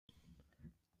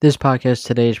This podcast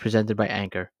today is presented by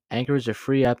Anchor. Anchor is a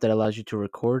free app that allows you to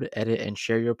record, edit, and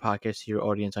share your podcast to your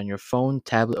audience on your phone,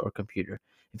 tablet, or computer.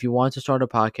 If you want to start a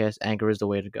podcast, Anchor is the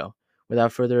way to go.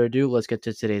 Without further ado, let's get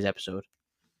to today's episode.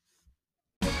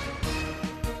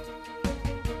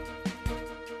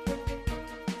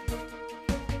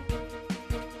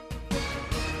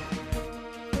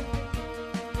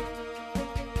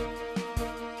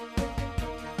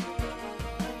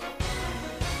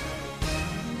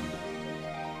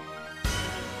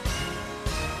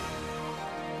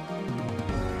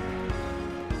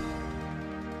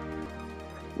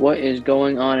 What is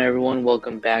going on, everyone?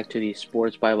 Welcome back to the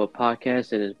Sports Bible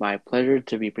Podcast. It is my pleasure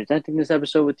to be presenting this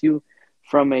episode with you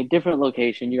from a different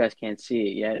location. You guys can't see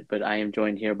it yet, but I am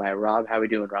joined here by Rob. How we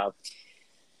doing, Rob?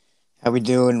 How we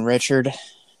doing, Richard?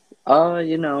 We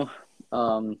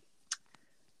were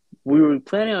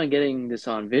planning on getting this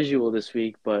on visual this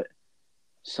week, but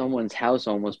someone's house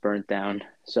almost burnt down.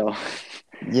 So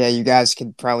Yeah, you guys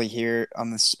could probably hear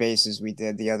on the spaces we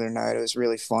did the other night. It was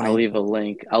really funny. I'll leave a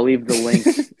link. I'll leave the link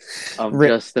of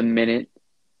just the minute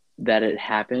that it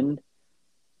happened.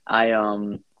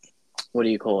 What do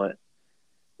you call it?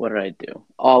 What did I do?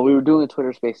 Oh, we were doing the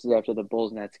Twitter Spaces after the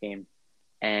Bulls Nets game,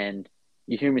 and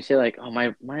you hear me say like, "Oh,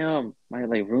 my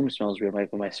like room smells weird,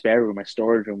 like my spare room, my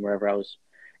storage room, wherever I was,"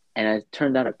 and it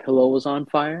turned out a pillow was on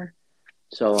fire.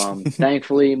 So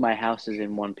thankfully my house is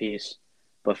in one piece,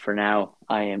 but for now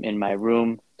I am in my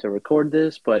room to record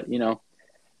this. But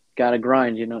gotta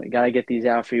grind. Gotta get these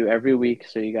out for you every week,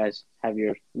 so you guys have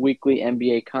your weekly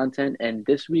NBA content. And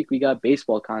this week we got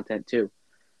baseball content too.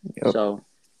 Yep. So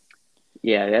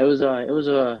yeah, it was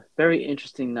a very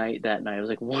interesting night that night. It was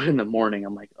like 1 a.m.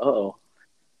 I'm like, oh,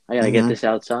 I gotta get this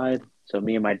outside. So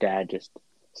me and my dad just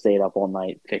stayed up all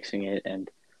night fixing it, and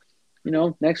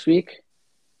next week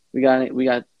we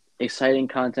got exciting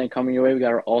content coming your way. We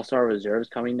got our All-Star reserves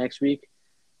coming next week,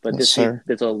 but this week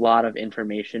there's a lot of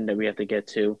information that we have to get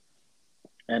to.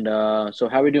 And so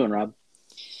how we doing, Rob?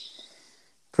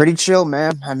 Pretty chill,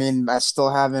 man. I mean, I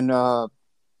still haven't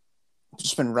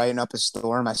just been writing up a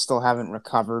storm. I still haven't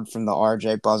recovered from the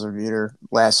RJ buzzer beater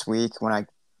last week when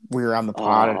we were on the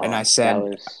pod, and I said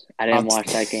I didn't watch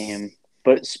that game.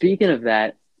 But speaking of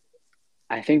that,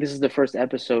 I think this is the first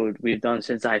episode we've done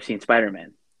since I've seen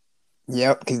Spider-Man.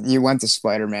 Yep, because you went to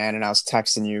Spider-Man, and I was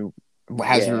texting you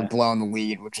as we were blowing the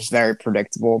lead, which was very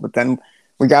predictable. But then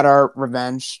we got our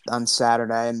revenge on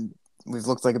Saturday, and we've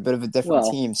looked like a bit of a different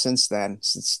team since then,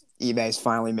 since eBay's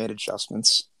finally made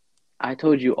adjustments. I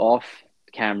told you off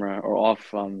camera or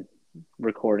off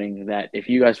recording that if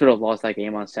you guys would have lost that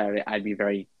game on Saturday, I'd be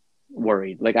very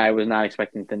worried. Like, I was not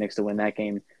expecting the Knicks to win that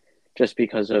game just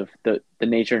because of the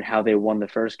nature and how they won the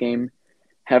first game.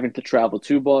 Having to travel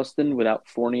to Boston without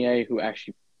Fournier, who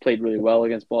actually played really well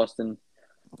against Boston.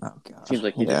 Oh, God. Seems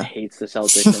like he just hates the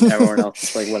Celtics, and everyone else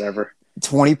is like, whatever.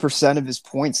 20% of his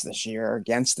points this year are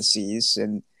against the C's,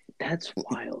 and that's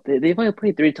wild. They've only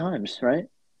played 3 times, right?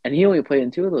 And he only played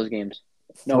in 2 of those games.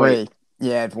 No, 3. Wait.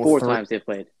 Yeah, 4 times they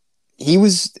played. He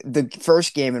was the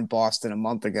first game in Boston a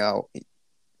month ago. I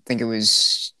think it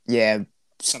was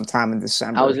sometime in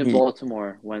December. I was in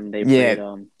Baltimore when they played.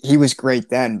 He was great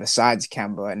then, besides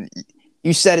Kemba. And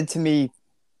you said it to me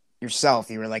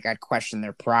yourself. You were like, I'd question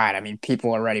their pride. I mean,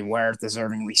 people already were,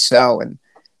 deservingly so. And,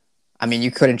 I mean, you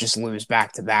couldn't just lose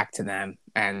back-to-back to them.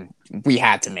 And we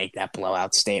had to make that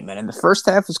blowout statement. And the first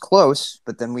half was close,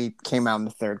 but then we came out in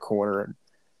the third quarter. And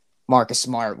Marcus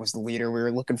Smart was the leader we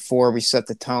were looking for. We set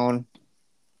the tone.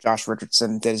 Josh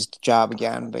Richardson did his job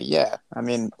again. But, yeah, I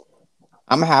mean,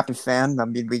 I'm a happy fan. I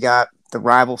mean, we got the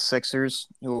rival Sixers,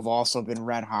 who have also been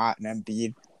red hot, and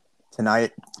Embiid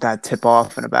tonight. Got tip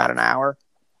off in about an hour.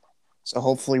 So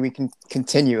hopefully we can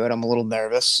continue it. I'm a little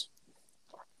nervous.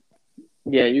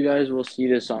 Yeah, you guys will see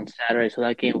this on Saturday, so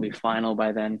that game will be final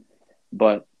by then.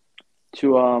 But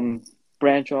to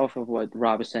branch off of what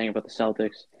Rob is saying about the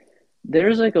Celtics,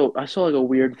 I saw a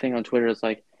weird thing on Twitter. It's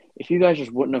like, if you guys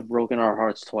just wouldn't have broken our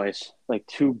hearts twice, like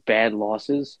 2 bad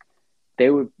losses, they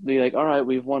would be like, all right,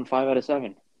 we've won 5 out of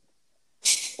 7.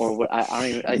 Or what? I don't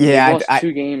even. They lost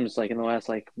 2 games like in the last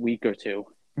week or 2.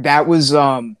 That was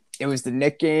it was the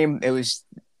Knicks game. It was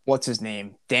what's his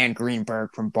name, Dan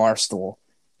Greenberg from Barstool.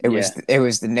 It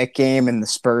was the Knicks game and the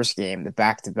Spurs game, the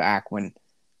back-to-back. When,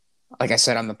 like I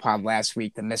said on the pod last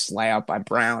week, the missed layup by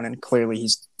Brown, and clearly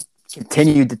he's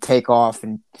continued to take off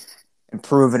and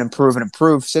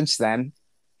improve since then,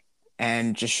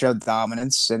 and just showed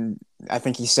dominance. And I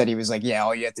think he said he was like,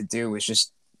 all you have to do is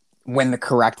just win the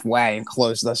correct way and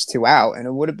close those 2 out, and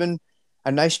it would have been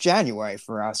a nice January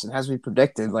for us. And as we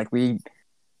predicted,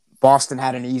 Boston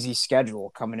had an easy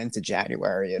schedule coming into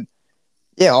January. And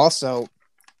also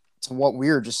to what we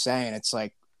were just saying, it's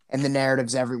like, and the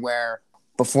narratives everywhere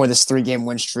before this 3-game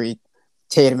win streak,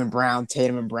 Tatum and Brown,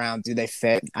 do they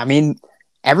fit? I mean,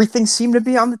 everything seemed to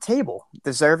be on the table,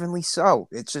 deservingly so.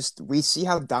 It's just, we see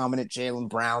how dominant Jaylen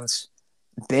Brown's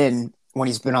been when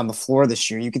he's been on the floor this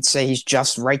year. You could say he's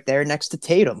just right there next to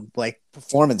Tatum, like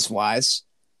performance wise.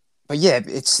 But yeah,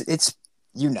 it's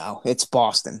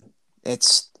Boston.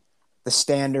 It's the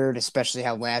standard, especially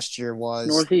how last year was.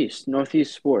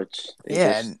 Northeast sports. They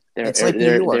Yeah, just and it's like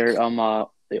New York.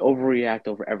 they overreact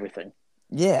over everything.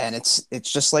 Yeah, and it's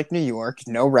just like New York.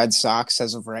 No Red Sox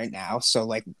as of right now. So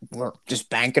like we're just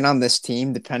banking on this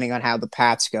team, depending on how the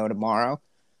Pats go tomorrow.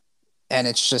 And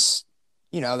it's just,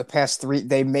 the past three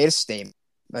they made a statement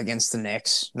against the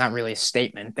Knicks. Not really a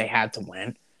statement. They had to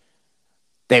win.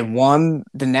 They won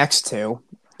the next two.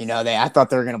 I thought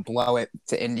they were gonna blow it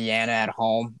to Indiana at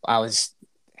home.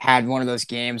 Had one of those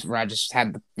games where I just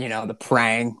had the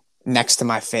praying next to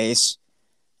my face.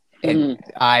 And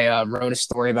I wrote a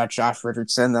story about Josh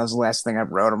Richardson. That was the last thing I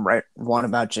wrote. I'm right one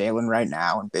about Jaylen right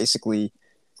now, and basically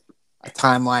a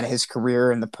timeline of his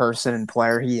career and the person and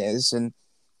player he is. And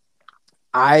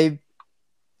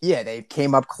they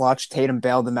came up clutch. Tatum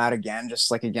bailed them out again,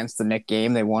 just like against the Knicks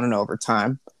game. They won in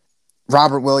overtime.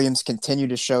 Robert Williams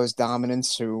continued to show his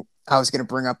dominance. Who I was going to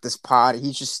bring up this pod.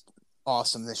 He's just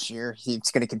awesome this year. He's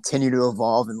going to continue to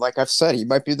evolve, and like I've said, he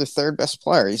might be the third best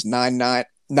player. He's 9-9,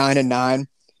 9-9. I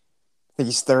think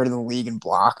he's third in the league in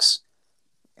blocks,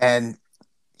 and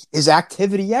his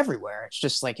activity everywhere. It's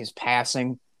just like his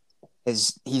passing.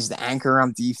 He's the anchor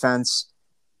on defense.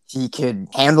 He could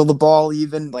handle the ball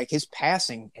even. Like his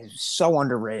passing is so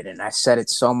underrated. And I said it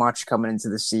so much coming into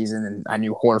the season, and I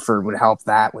knew Horford would help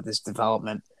that with his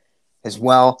development as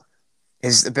well.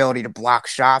 His ability to block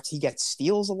shots. He gets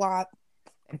steals a lot.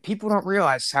 And people don't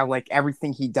realize how like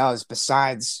everything he does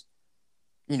besides,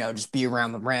 just be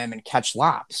around the rim and catch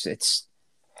lobs. It's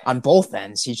on both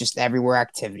ends. He's just everywhere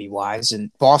activity wise.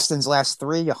 And Boston's last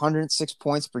three, 106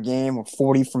 points per game or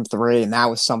 40 from three. And that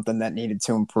was something that needed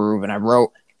to improve. And I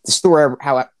wrote the story,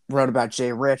 how I wrote about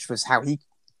Jay Rich was how he,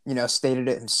 stated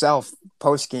it himself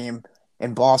post game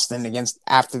in Boston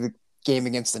after the game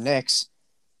against the Knicks.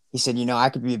 He said, I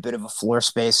could be a bit of a floor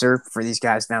spacer for these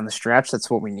guys down the stretch. That's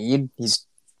what we need. He's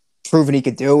proven he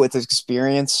could do it with his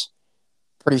experience.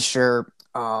 Pretty sure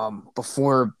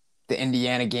before the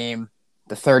Indiana game,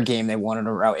 the third game they won in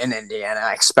a row in Indiana,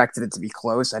 I expected it to be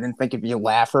close. I didn't think it'd be a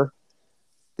laugher.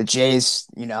 The Jays,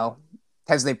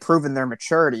 as they've proven their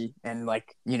maturity and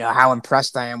how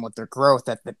impressed I am with their growth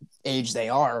at the age they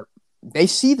are, they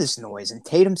see this noise. And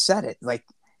Tatum said it. Like,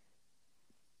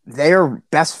 they are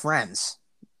best friends,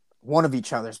 one of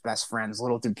each other's best friends.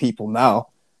 Little do people know.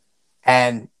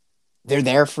 And they're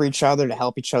there for each other to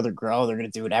help each other grow. They're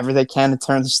going to do whatever they can to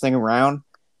turn this thing around.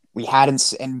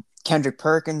 And Kendrick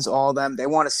Perkins, all of them, they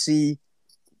want to see,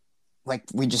 like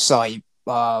we just saw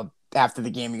after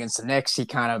the game against the Knicks, he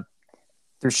kind of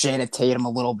threw shade at Tatum a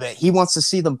little bit. He wants to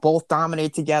see them both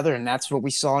dominate together, and that's what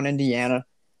we saw in Indiana.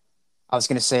 I was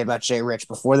going to say about Jay Rich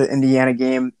before the Indiana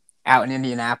game out in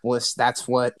Indianapolis, that's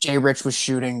what Jay Rich was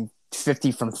shooting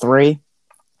 50 from three,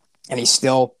 and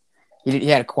he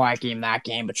had a quiet game that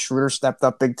game, but Schroeder stepped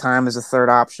up big time as a third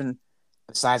option.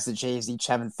 Besides the Jays each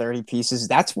having 30 pieces,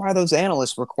 that's why those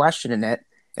analysts were questioning it,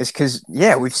 is because,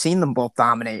 we've seen them both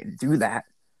dominate and do that.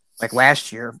 Like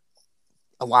last year,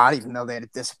 a lot, even though they had a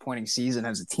disappointing season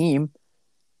as a team.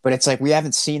 But it's like we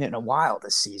haven't seen it in a while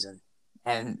this season.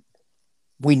 And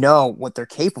we know what they're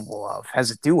capable of as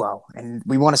a duo. And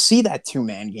we want to see that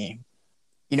two-man game.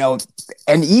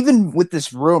 And even with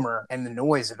this rumor and the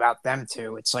noise about them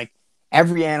two, it's like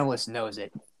every analyst knows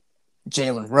it.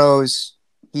 Jalen Rose,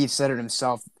 he said it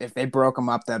himself. If they broke him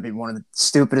up, that'd be one of the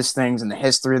stupidest things in the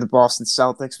history of the Boston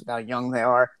Celtics with how young they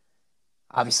are.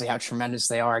 Obviously, how tremendous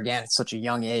they are. Again, at such a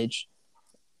young age.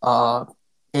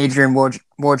 Adrian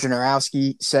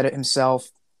Wojnarowski said it himself.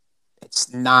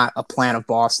 It's not a plan of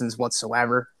Boston's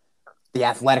whatsoever. The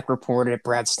Athletic reported it.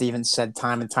 Brad Stevens said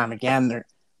time and time again they're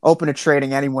open to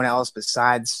trading anyone else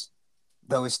besides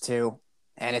those two.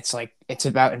 And it's like it's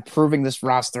about improving this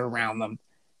roster around them.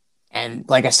 And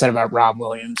like I said about Rob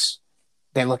Williams,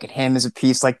 they look at him as a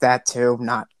piece like that too,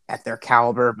 not at their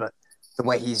caliber, but the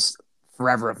way he's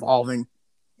forever evolving.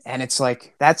 And it's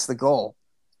like that's the goal.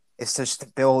 It's just to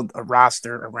build a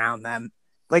roster around them.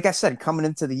 Like I said, coming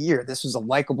into the year, this was a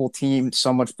likable team,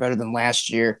 so much better than last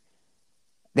year.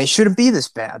 They shouldn't be this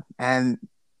bad. And,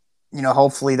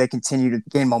 hopefully they continue to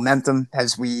gain momentum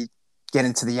as we get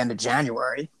into the end of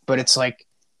January. But it's like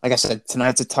I said,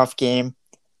 tonight's a tough game.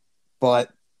 But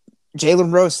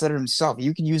Jalen Rose said it himself.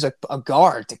 You can use a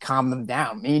guard to calm them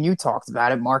down. Me and you talked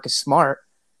about it. Marcus Smart,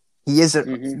 He is a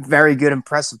Hmm. very good,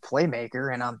 impressive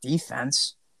playmaker, and on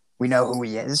defense, we know who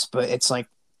he is. But it's like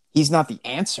he's not the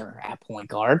answer at point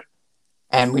guard,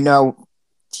 and we know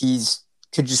he's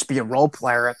could just be a role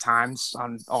player at times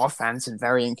on offense and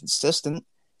very inconsistent.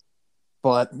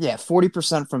 But yeah,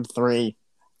 40% from three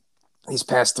these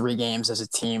past 3 games as a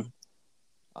team.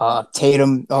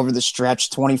 Tatum over the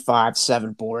stretch, 25,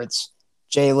 7 boards.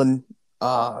 Jalen,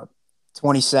 uh,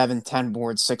 27, 10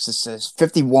 boards, 6 assists,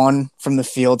 51 from the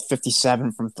field,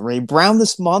 57 from three. Brown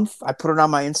this month, I put it on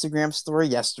my Instagram story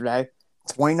yesterday,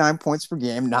 29 points per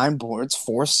game, 9 boards,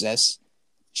 4 assists,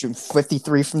 shooting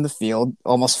 53 from the field,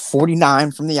 almost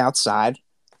 49 from the outside.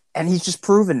 And he's just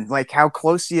proven like how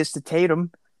close he is to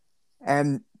Tatum.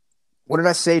 And what did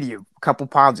I say to you a couple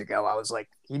pods ago? I was like,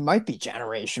 he might be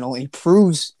generational. And he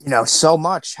proves, so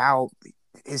much how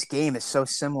his game is so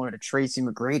similar to Tracy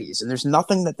McGrady's. And there's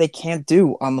nothing that they can't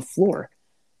do on the floor.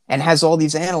 And as all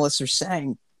these analysts are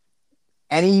saying,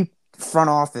 any front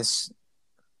office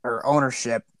or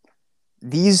ownership,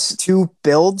 these two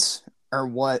builds are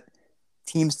what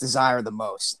teams desire the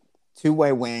most.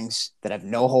 Two-way wings that have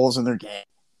no holes in their game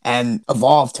and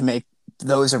evolve to make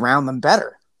those around them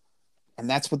better. And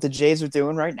that's what the Jays are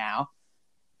doing right now.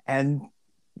 And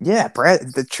yeah,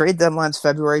 the trade deadline's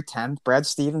February 10th. Brad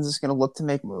Stevens is going to look to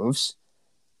make moves.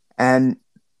 And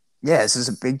yeah, this is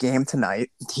a big game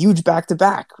tonight. Huge back to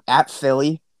back at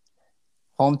Philly,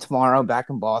 home tomorrow, back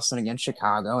in Boston against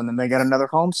Chicago. And then they got another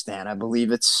homestand. I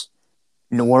believe it's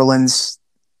New Orleans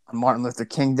on Martin Luther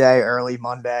King Day, early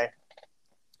Monday.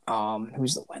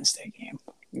 Who's the Wednesday game?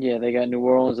 Yeah, they got New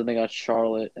Orleans and they got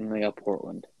Charlotte and they got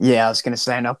Portland. Yeah, I was going to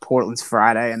say, I know Portland's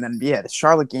Friday. And then, yeah, the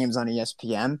Charlotte game's on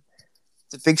ESPN.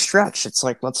 It's a big stretch. It's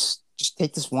like, let's just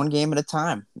take this one game at a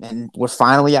time. And we're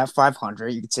finally at 500.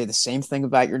 You could say the same thing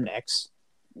about your Knicks.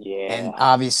 And Yeah.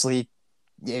 obviously,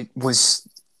 it was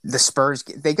the Spurs.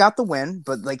 They got the win,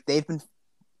 but like they've been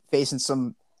facing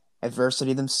some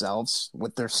adversity themselves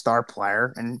with their star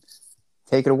player. And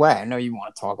take it away. I know you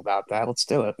want to talk about that. Let's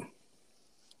do it.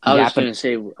 Yapping. I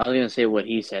was gonna say what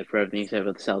he said for everything he said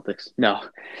about the Celtics. No.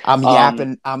 I'm Um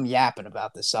yapping. I'm yapping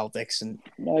about the Celtics, and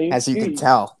no, as you can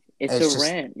tell, it's a it's just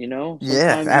rant, you know?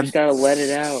 yeah. Sometimes you just gotta let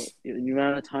it out. The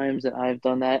amount of times that I've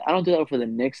done that. I don't do that for the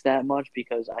Knicks that much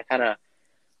because I'm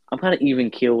kinda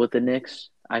even keel with the Knicks.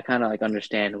 I kinda like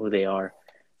understand who they are.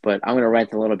 But I'm gonna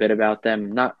rant a little bit about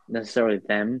them. Not necessarily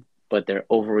them, but they're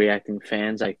overreacting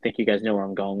fans. I think you guys know where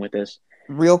I'm going with this.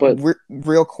 But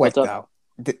real quick what's up? though.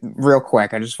 Real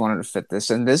quick, I just wanted to fit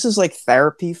this, and this is like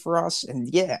therapy for us.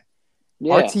 And yeah,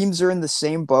 our Yeah. teams are in the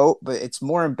same boat, but it's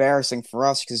more embarrassing for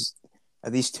us because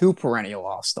of these two perennial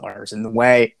all stars and the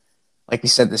way, like you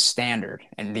said, the standard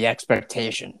and the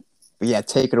expectation. But yeah,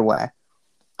 take it away.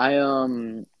 I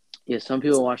yeah, some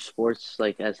people watch sports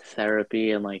like as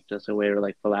therapy and like just a way to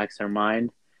like relax their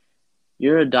mind.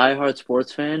 You're a diehard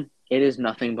sports fan, it is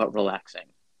nothing but relaxing.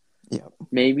 Yeah,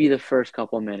 Maybe the first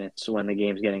couple minutes when the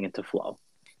game's getting into flow,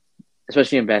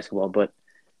 especially in basketball, but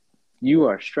you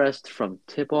are stressed from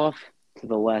tip off to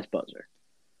the last buzzer.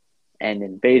 And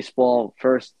in baseball,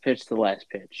 first pitch to last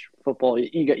pitch. Football,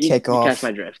 you catch my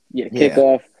kickoff. drift. Yeah, Yeah,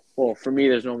 kickoff. Well, for me,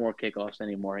 there's no more kickoffs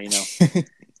anymore.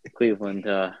 Cleveland.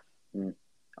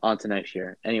 On to next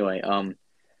year. Anyway,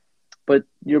 but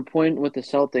your point with the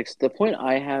Celtics, the point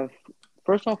I have,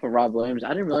 first off, with Rob Williams, I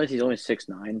didn't realize he's only 6'9",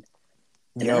 and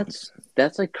yep.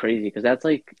 that's like crazy because that's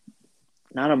like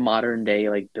not a modern day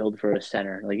like build for a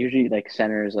center. Like usually like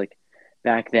centers like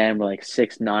back then were like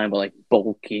 6'9", but like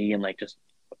bulky and like just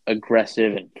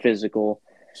aggressive and physical,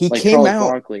 He like came Charles out.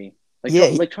 Barkley.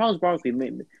 Yeah, Like Charles Barkley,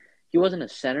 he wasn't a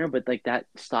center, but like that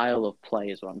style of play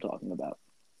is what I'm talking about.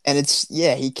 and it's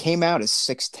yeah, he came out as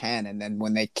 6'10", and then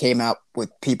when they came out with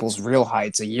people's real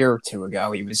heights a year or two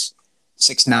ago, he was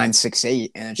 6'9",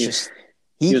 6'8", and it's He just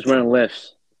he he was wearing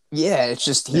lifts. yeah, it's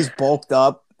just he's bulked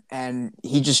up and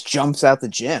he just jumps out the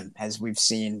gym as we've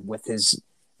seen with his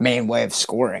main way of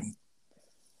scoring.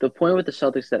 The point with the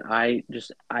Celtics that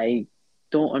I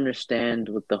don't understand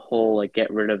with the whole like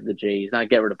get rid of the Jays, not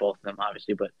get rid of both of them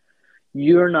obviously, but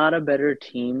you're not a better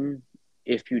team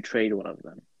if you trade one of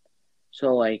them.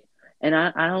 So like, and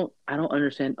I don't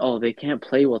understand. Oh, they can't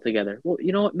play well together. Well,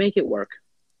 you know what? Make it work.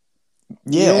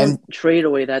 You Yeah, and don't trade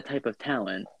away that type of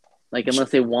talent, like unless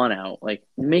they want out. Like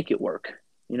make it work.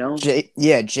 You know?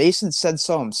 Jason said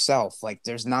so himself. Like,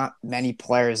 there's not many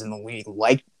players in the league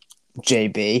like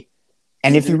JB.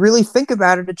 And if you Mm-hmm. really think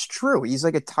about it, it's true. He's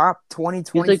like a top 20,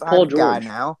 He's like Paul 25 guy George,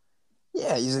 now.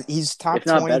 Yeah, he's if top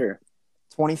not 20, better.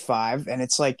 25. And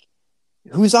it's like,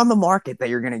 who's on the market that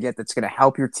you're going to get that's going to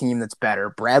help your team that's better?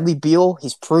 Bradley Beal,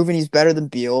 he's proven he's better than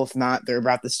Beal. If not, they're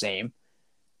about the same.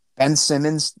 Ben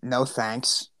Simmons, no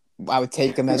thanks. I would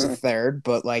take him as a third,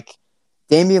 but like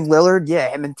Damian Lillard, yeah,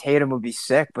 him and Tatum would be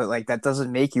sick, but like that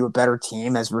doesn't make you a better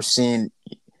team as we're seeing.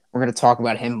 We're going to talk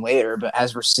about him later, but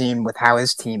as we're seeing with how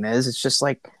his team is, it's just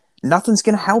like nothing's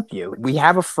going to help you. We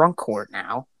have a front court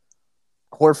now.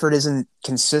 Horford isn't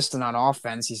consistent on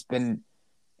offense. He's been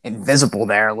invisible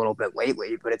there a little bit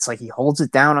lately, but it's like he holds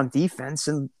it down on defense.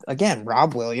 And again,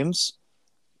 Rob Williams.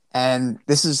 And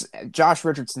this is Josh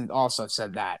Richardson also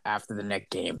said that after the Knicks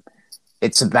game.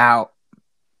 It's about,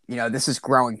 this is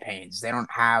growing pains. They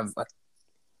don't have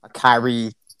a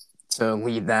Kyrie to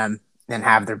lead them and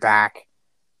have their back.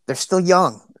 They're still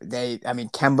young.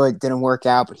 Kemba didn't work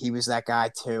out, but he was that guy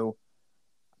too.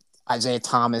 Isaiah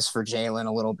Thomas for Jalen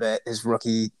a little bit, his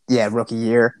rookie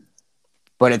year.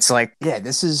 But it's like, yeah,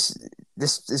 this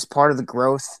is part of the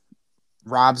growth.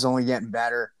 Rob's only getting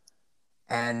better.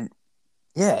 And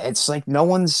yeah, it's like no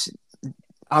one's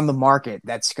on the market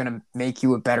that's going to make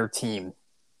you a better team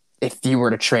if you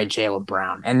were to trade Jaylen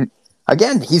Brown. And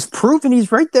again, he's proven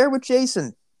he's right there with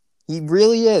Jason. He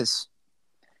really is.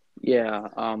 Yeah,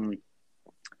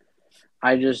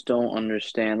 I just don't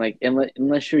understand. Like,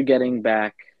 unless you're getting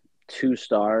back two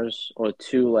stars or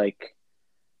two, like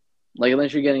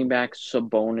unless you're getting back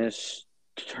Sabonis,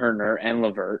 Turner, and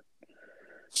Levert,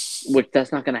 which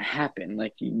that's not going to happen.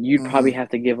 Like, you'd probably have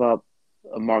to give up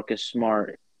a Marcus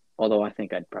Smart, although I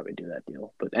think I'd probably do that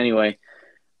deal. But anyway,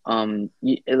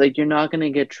 you're not going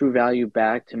to get true value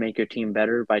back to make your team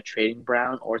better by trading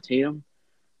Brown or Tatum.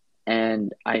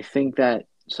 And I think that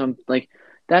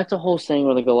that's a whole saying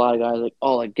where like a lot of guys like,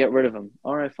 oh, like get rid of him.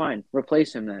 All right, fine,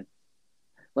 replace him then.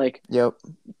 Like, yep.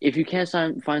 If you can't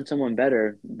find someone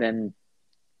better, then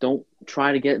don't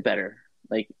try to get better.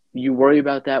 Like, you worry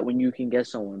about that when you can get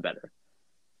someone better.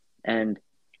 And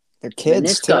they're the kids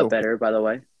Knicks too. got better, by the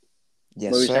way.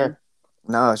 Yes, sir. Saying?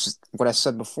 No, it's just what I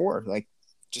said before. Like,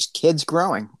 just kids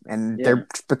growing, and they're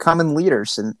becoming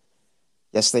leaders. And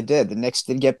yes, they did. The Knicks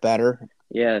did get better.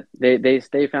 Yeah, they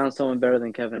found someone better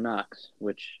than Kevin Knox,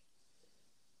 which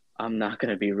I'm not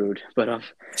gonna be rude, but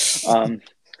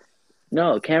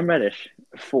no, Cam Reddish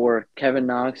for Kevin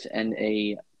Knox and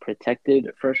a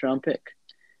protected first round pick.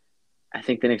 I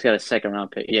think the Knicks got a second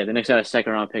round pick. Yeah, the Knicks got a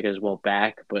second round pick as well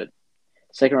back, but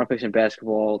second round picks in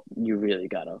basketball, you really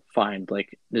gotta find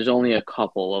there's only a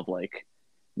couple of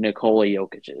Nikola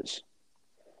Jokic's,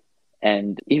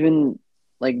 and even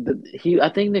I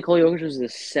think Nikola Jokic was the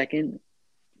second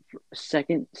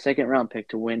round pick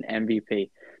to win MVP.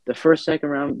 The first second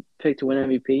round pick to win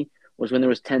MVP was when there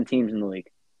was 10 teams in the league,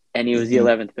 and he was the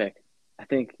 11th pick. I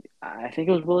think it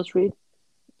was Willis Reed.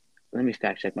 Let me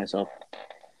fact check myself.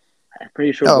 I'm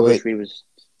pretty sure Willis Reed was.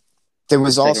 There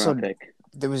was also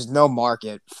there was no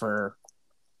market for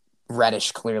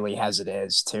Reddish clearly as it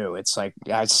is too. It's like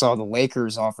I saw the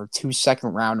Lakers offer 2 second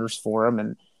rounders for him,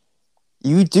 and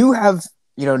you do have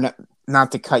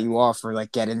not to cut you off or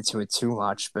get into it too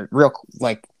much, but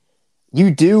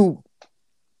you do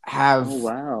have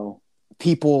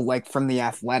people from the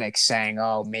Athletics saying,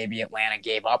 "Oh, maybe Atlanta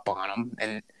gave up on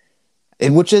him,"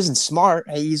 and which isn't smart.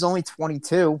 Hey, he's only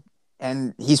 22,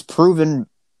 and he's proven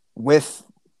with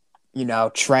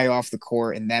Trey off the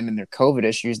court and them and their COVID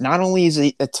issues. Not only is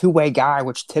he a two-way guy,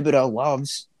 which Thibodeau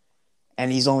loves,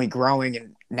 and he's only growing,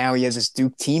 and now he has his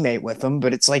Duke teammate with him,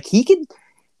 but it's like he could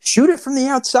shoot it from the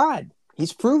outside.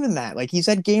 He's proven that. He's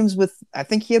had games I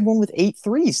think he had one with 8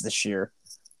 threes this year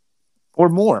or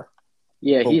more.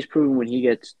 Yeah, he's proven when he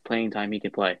gets playing time, he can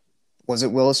play. Was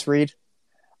it Willis Reed?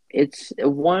 There's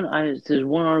one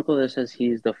article that says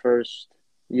he's the first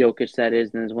Jokic that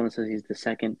is, and there's one that says he's the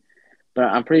second. But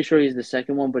I'm pretty sure he's the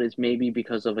second one, but it's maybe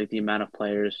because of the amount of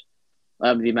players,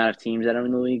 the amount of teams that are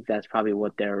in the league. That's probably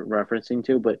what they're referencing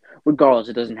to. But regardless,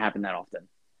 it doesn't happen that often.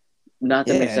 Not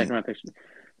to make second round picks.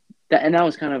 And that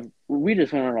was kind of we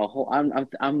just went on a whole.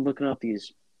 I'm looking up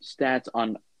these stats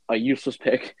on a useless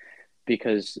pick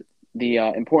because the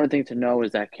important thing to know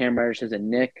is that Cam Reddish is a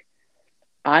Knick.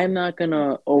 I'm not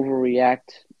gonna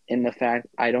overreact in the fact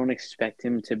I don't expect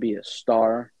him to be a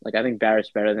star. I think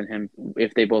Barrett's better than him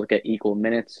if they both get equal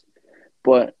minutes.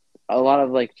 But a lot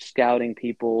of scouting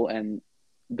people and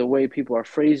the way people are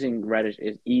phrasing Reddish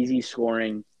is easy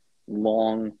scoring,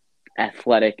 long,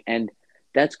 athletic, and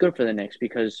that's good for the Knicks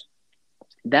because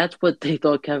that's what they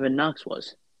thought Kevin Knox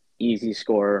was. Easy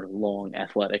scorer, long,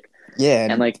 athletic. Yeah.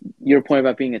 And your point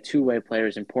about being a two-way player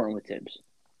is important with Tibbs.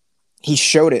 He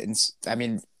showed it.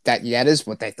 That is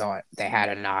what they thought they had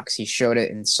in Knox. He showed it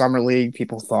in Summer League.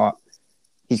 People thought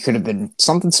he could have been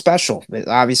something special, but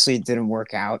obviously it didn't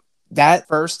work out. That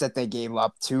first that they gave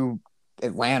up to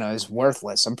Atlanta is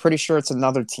worthless. I'm pretty sure it's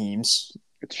another team's.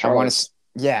 It's Charlotte.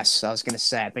 Yes, I was going to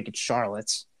say. I think it's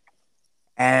Charlotte's.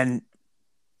 And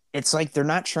it's like they're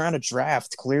not trying to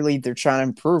draft. Clearly, they're trying to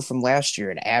improve from last year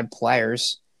and add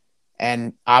players.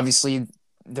 And obviously,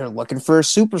 they're looking for a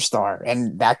superstar.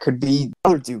 And that could be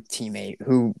another Duke teammate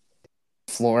who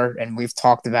floor. And we've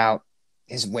talked about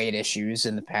his weight issues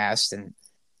in the past and,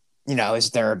 his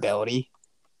durability.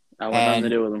 I want nothing to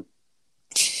And do with him.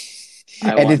 I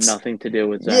and want it's nothing to do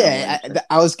with Zion yeah, Williamson.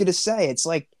 I was gonna say it's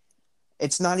like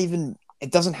it's not even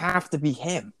it doesn't have to be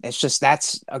him. It's just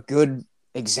that's a good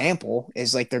example.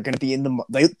 Is like they're gonna be in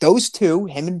those two,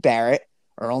 him and Barrett,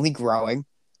 are only growing.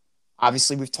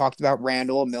 Obviously, we've talked about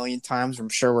Randall a million times. I'm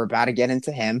sure we're about to get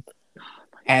into him,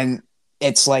 and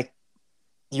it's like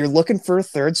you're looking for a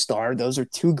third star. Those are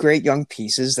two great young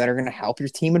pieces that are going to help your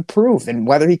team improve. And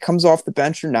whether he comes off the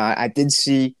bench or not, I did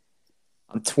see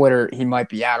on Twitter he might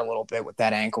be out a little bit with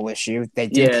that ankle issue. They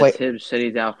do Yeah, play. Tibbs said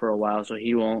he's out for a while, so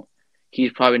he won't.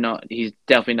 He's probably not. He's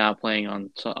definitely not playing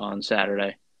on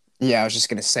Saturday. Yeah, I was just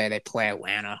going to say they play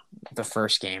Atlanta the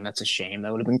first game. That's a shame.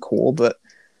 That would have been cool. But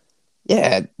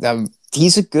yeah,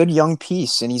 he's a good young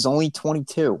piece, and he's only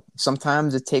 22.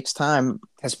 Sometimes it takes time,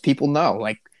 as people know.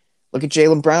 Like, look at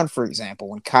Jaylen Brown, for example.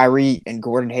 When Kyrie and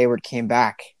Gordon Hayward came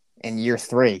back in year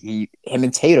 3, him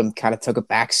and Tatum kind of took a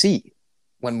back seat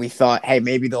when we thought, hey,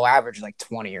 maybe they'll average like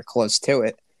 20 or close to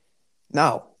it.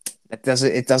 No,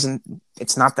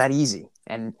 it's not that easy.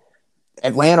 And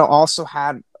Atlanta also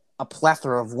had a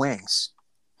plethora of wings.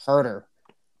 Herter,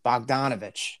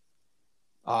 Bogdanovich,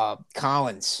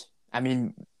 Collins. I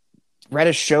mean,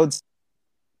 Reddish showed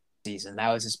season.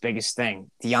 That was his biggest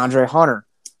thing. DeAndre Hunter,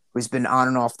 who's been on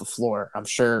and off the floor. I'm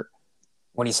sure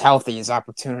when he's healthy, his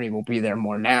opportunity will be there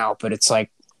more now. But it's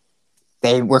like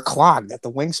they were clogged at the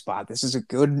wing spot. This is a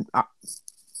good,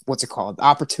 what's it called?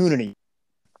 Opportunity.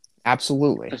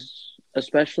 Absolutely.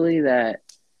 Especially that,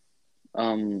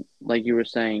 like you were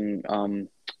saying, what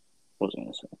was I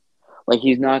gonna say? Like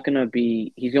he's not gonna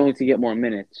be. He's going to get more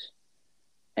minutes,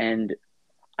 and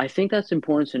I think that's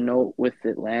important to note with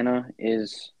Atlanta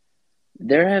is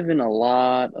there have been a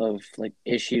lot of like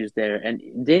issues there,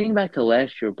 and dating back to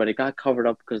last year, but it got covered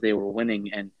up because they were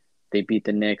winning and they beat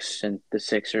the Knicks and the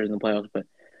Sixers in the playoffs. But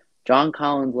John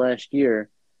Collins last year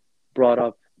brought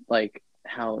up like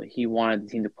how he wanted the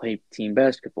team to play team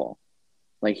basketball.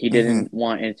 Like he Mm-hmm. didn't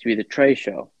want it to be the Trey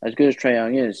show. As good as Trey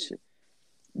Young is,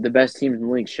 the best teams in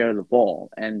the league share the ball,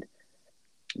 and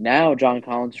now John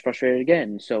Collins is frustrated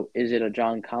again. So is it a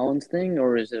John Collins thing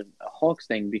or is it a Hawks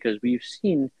thing? Because we've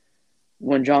seen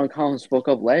when John Collins spoke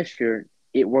up last year,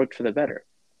 it worked for the better.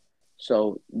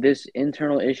 So this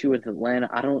internal issue with Atlanta,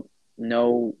 I don't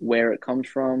know where it comes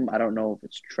from. I don't know if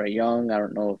it's Trey Young. I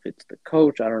don't know if it's the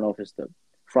coach. I don't know if it's the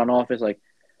front office. Like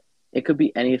it could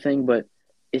be anything, but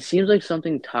it seems like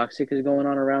something toxic is going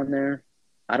on around there.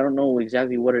 I don't know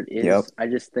exactly what it Yep. is. I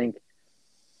just think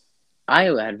I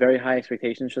had very high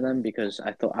expectations for them because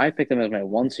I thought I picked them as my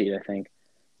 1 seed. I think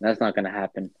that's not going to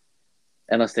happen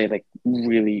unless they like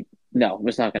really. No,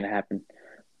 it's not going to happen.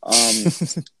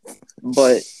 Um,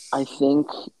 but I think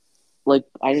like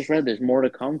I just read there's more to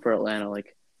come for Atlanta.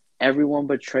 Like everyone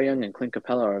but Trae Young and Clint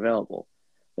Capella are available.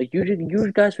 Like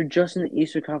you guys were just in the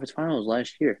Eastern Conference Finals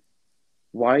last year.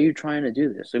 Why are you trying to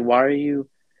do this? Like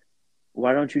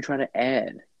why don't you try to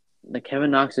add? Like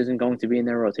Kevin Knox isn't going to be in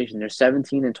their rotation. They're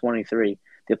 17 and 23.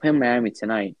 They play Miami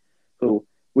tonight, who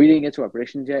we didn't get to our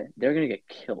predictions yet. They're gonna get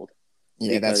killed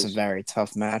Yeah, that's a because very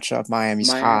tough matchup. Miami's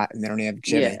Miami, hot, and they don't have yeah,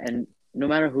 Jimmy. and no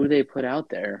matter who they put out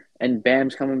there, and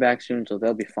Bam's coming back soon, so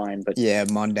they'll be fine. But Yeah,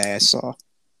 Monday I saw.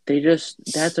 they just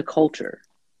that's a culture.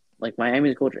 Like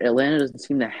Miami's culture. Atlanta doesn't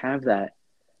seem to have that.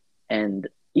 And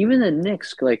even the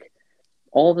Knicks, like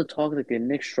all the talk like the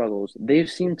Knicks struggles, they've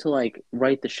seemed to like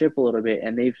right the ship a little bit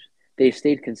and they've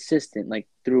stayed consistent like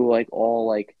through like all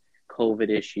like COVID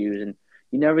issues and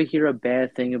you never hear a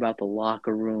bad thing about the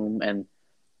locker room and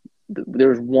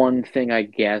there's one thing I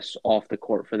guess off the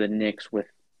court for the Knicks with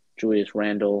Julius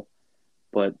Randle,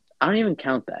 but I don't even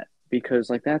count that because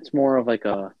like that's more of like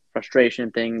a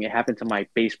frustration thing. It happened to my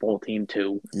baseball team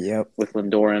too Yep. with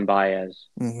Lindor and Baez.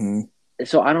 Mm-hmm.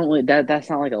 So I don't really that's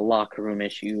not like a locker room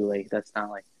issue. Like that's not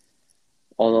like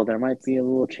although there might be a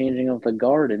little changing of the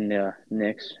guard in the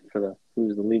Knicks for the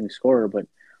who's the leading scorer, but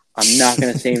I'm not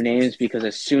gonna say names because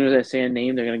as soon as I say a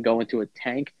name, they're gonna go into a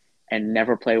tank and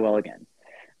never play well again.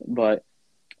 But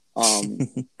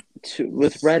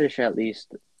with Reddish at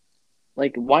least,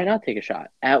 like why not take a shot?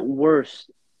 At worst,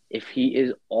 if he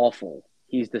is awful,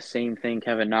 he's the same thing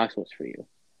Kevin Knox was for you.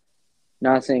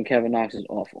 Not saying Kevin Knox is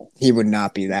awful. He would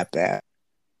not be that bad.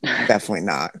 Definitely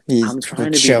not. He I'm trying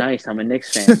would to be show. nice. I'm a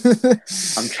Knicks fan.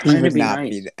 I'm He trying to would be not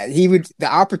be nice. that. He would.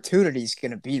 The opportunity's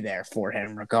going to be there for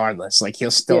him regardless. Like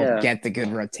he'll still Yeah. get the good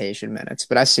rotation minutes.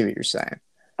 But I see what you're saying.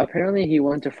 Apparently, he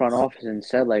went to front office and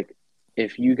said, like,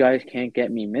 if you guys can't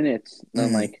get me minutes, then,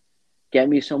 Mm, like, get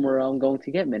me somewhere I'm going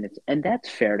to get minutes. And that's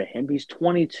fair to him. He's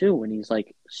 22 and he's,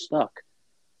 like, stuck.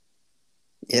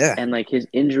 yeah. And, like, his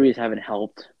injuries haven't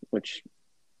helped, which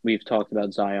we've talked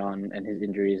about Zion and his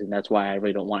injuries. And that's why I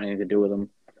really don't want anything to do with him.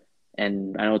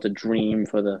 And I know it's a dream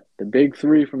for the big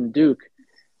three from Duke.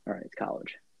 All right, it's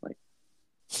college. Like,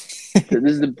 this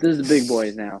is the big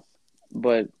boys now.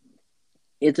 But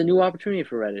it's a new opportunity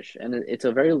for Reddish, and it's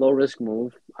a very low risk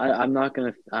move. I'm not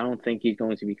gonna. I don't think he's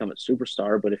going to become a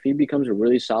superstar, but if he becomes a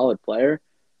really solid player,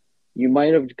 you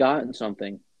might have gotten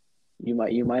something. You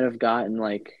might have gotten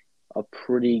like a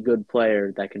pretty good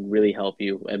player that can really help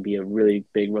you and be a really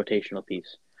big rotational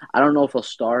piece. I don't know if he'll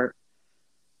start,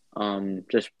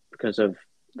 just because of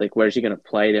like where's he gonna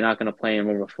play? They're not gonna play him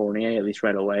over Fournier at least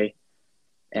right away,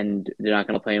 and they're not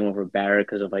gonna play him over Barrett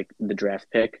because of like the draft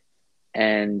pick.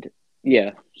 And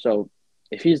yeah, so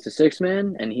if he's the sixth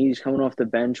man and he's coming off the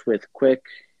bench with Quick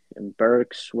and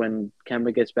Burks when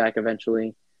Kemba gets back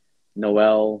eventually,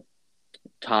 Noel,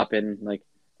 Toppin, like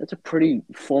that's a pretty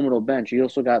formidable bench. You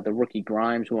also got the rookie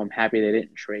Grimes, who I'm happy they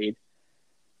didn't trade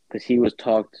because he was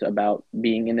talked about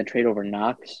being in the trade over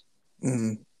Knox.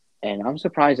 Mm, And I'm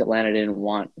surprised Atlanta didn't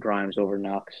want Grimes over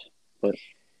Knox, but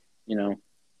you know,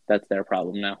 that's their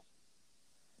problem now.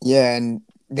 yeah, and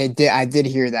they did. I did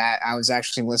hear that. I was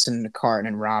actually listening to Carton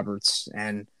and Roberts,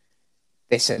 and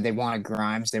they said they wanted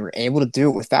Grimes. They were able to do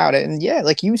it without it. And yeah,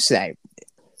 like you say,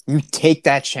 you take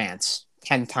that chance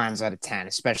 10 times out of 10,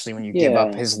 especially when you give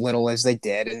up Yeah. as little as they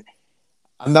did. And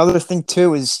another thing,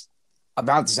 too, is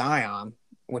about Zion,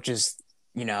 which is,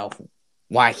 you know,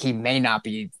 why he may not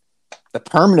be the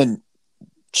permanent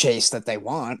chase that they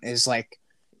want, is like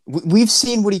we've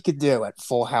seen what he could do at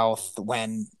full health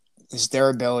when his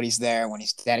durability's there, when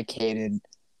he's dedicated.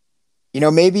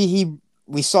 Maybe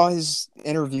we saw his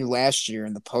interview last year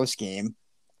in the post game,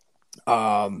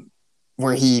 um,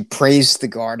 where he praised the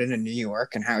Garden in New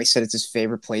York and how he said it's his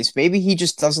favorite place. Maybe he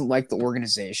just doesn't like the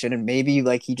organization, and maybe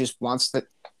like he just wants to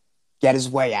get his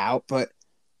way out. But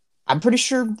I'm pretty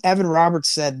sure Evan Roberts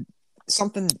said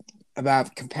something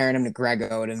about comparing him to Greg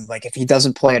Oden. Like if he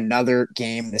doesn't play another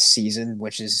game this season,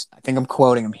 which is I think I'm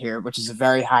quoting him here, which is a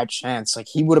very high chance. Like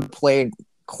he would have played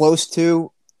close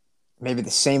to maybe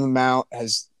the same amount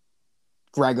as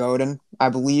Greg Oden, I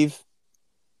believe,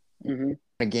 Mm-hmm.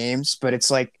 in games. But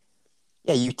it's like,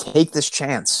 yeah, you take this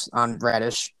chance on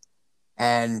Reddish,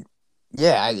 and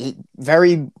yeah,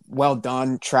 very well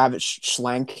done. Travis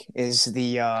Schlenk is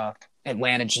the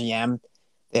Atlanta GM.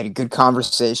 They had a good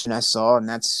conversation I saw, and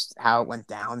that's how it went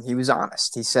down. He was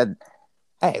honest. He said,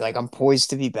 "Hey, like I'm poised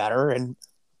to be better, and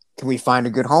can we find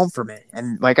a good home for me?"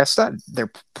 And like I said,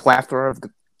 their plethora of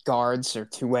guards are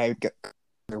two-way,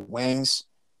 their wings,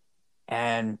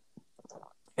 and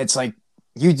it's like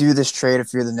you do this trade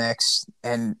if you're the Knicks,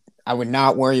 and I would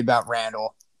not worry about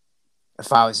Randall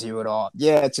if I was you at all.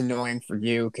 Yeah, it's annoying for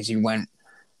you because you went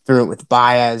through it with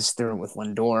Baez, through it with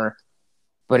Lindor,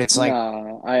 but it's like,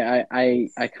 No, I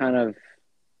kind of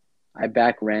I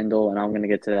back Randall, and I'm gonna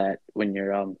get to that when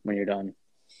you're done.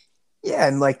 yeah,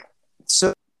 and like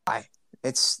so,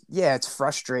 it's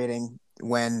frustrating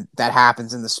when that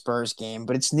happens in the Spurs game,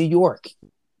 but it's New York.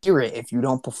 Hear it if you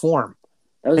don't perform.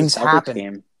 That was Things a Celtics happen.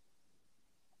 game.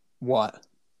 What?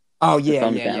 Oh The yeah,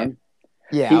 thumbs yeah, yeah, down.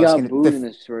 yeah. He got booed in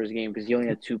the Spurs game because he only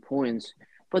had 2 points,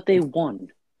 but they won.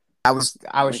 I was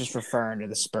Like, just referring to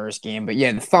the Spurs game, but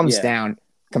yeah, the thumbs yeah, down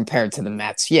compared to the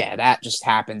Mets. Yeah, that just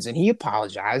happens, and he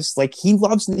apologized. Like he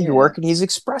loves New yeah, York, and he's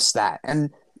expressed that. And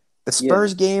the yeah,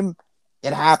 Spurs game,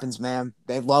 it happens, man.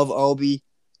 They love Obi.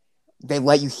 They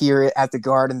let you hear it at the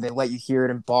Garden. They let you hear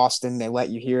it in Boston. They let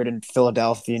you hear it in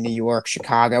Philadelphia, New York,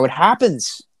 Chicago. It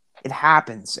happens. It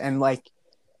happens. And like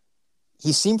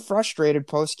he seemed frustrated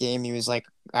post game. He was like,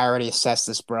 "I already assessed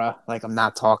this, bruh. Like I'm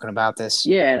not talking about this."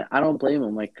 yeah. And I don't blame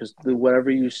him. Like, because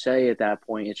whatever you say at that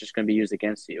point, it's just gonna be used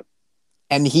against you.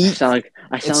 And I sound like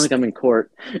it's I'm in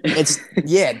court.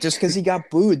 yeah, just because he got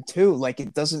booed too. Like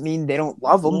it doesn't mean they don't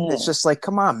love him. It's Yeah, just like,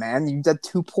 come on, man, you got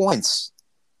 2 points.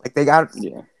 Like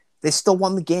yeah, they still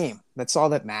won the game. That's all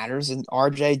that matters. And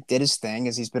RJ did his thing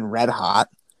as he's been red hot.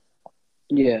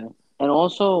 yeah. And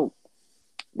also,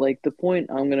 like the point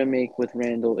I'm gonna make with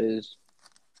Randall is,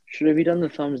 should have he done the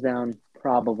thumbs down?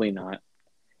 Probably not.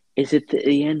 Is it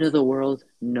the end of the world?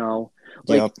 No.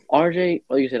 Like Yep. RJ,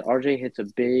 like you said, RJ hits a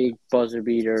big buzzer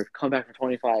beater, come back for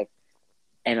 25,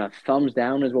 and a thumbs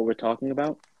down is what we're talking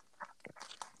about.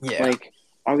 Yeah. Like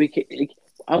Are we?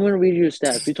 I'm going to read you his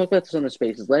stats. We talked about this on the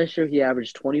spaces. Last year, he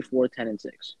averaged 24, 10, and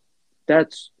 6.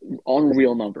 That's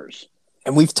unreal numbers.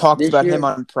 And we've talked This about him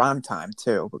year, on prime time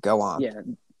too, but go on. yeah,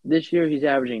 this year he's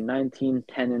averaging 19,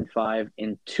 10, and 5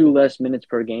 in two less minutes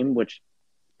per game, which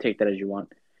take that as you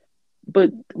want. But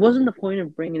wasn't the point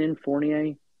of bringing in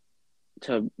Fournier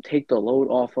to take the load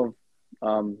off of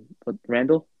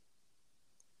Randall?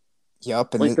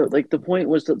 Yup, and Like the point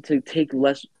was to take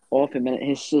less off him, and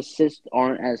his assists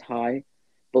aren't as high,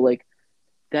 but like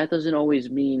that doesn't always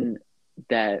mean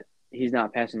that he's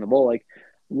not passing the ball. Like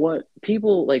what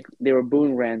people like they were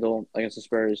booing Randall against the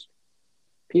Spurs.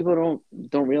 People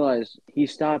don't realize he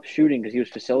stopped shooting because he was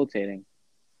facilitating.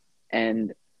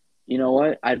 And you know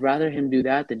what? I'd rather him do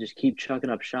that than just keep chucking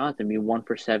up shots and be 1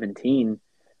 for 17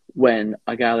 when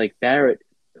a guy like Barrett,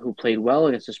 who played well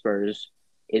against the Spurs,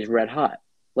 is red hot.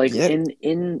 Like yeah,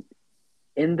 in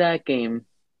that game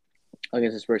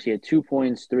against the Spurs, he had 2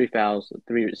 points, 3 fouls,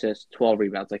 3 assists, 12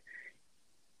 rebounds. Like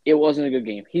it wasn't a good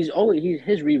game. His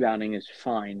rebounding is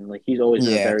fine. Like he's always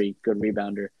been a yeah, very good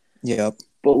rebounder. yep,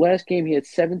 But last game he had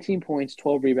 17 points,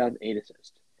 12 rebounds, 8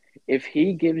 assists. If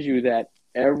he gives you that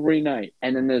every night,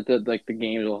 and then the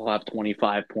games will have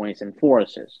 25 points and 4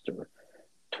 assists, or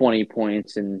 20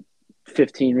 points and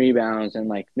 15 rebounds, and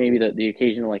like maybe the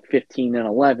occasional like 15 and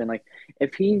 11. Like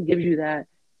if he gives you that,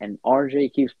 and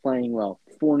RJ keeps playing well,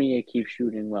 Fournier keeps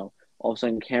shooting well, all of a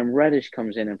sudden Cam Reddish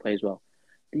comes in and plays well.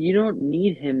 You don't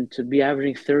need him to be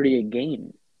averaging 30 a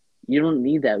game. You don't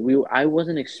need that. I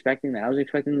wasn't expecting that. I was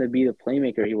expecting him to be the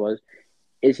playmaker he was.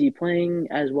 Is he playing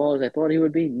as well as I thought he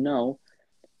would be? No.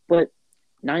 But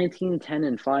 19, 10,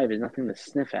 and 5 is nothing to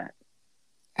sniff at.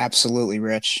 absolutely,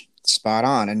 Rich, spot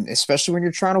on, and especially when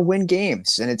you're trying to win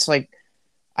games, and it's like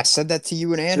I said that to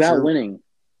you and It's about Andrew. winning.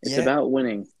 It's Yeah, about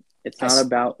winning. It's I not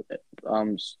about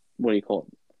um what do you call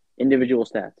it? Individual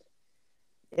stats.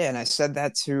 yeah, and I said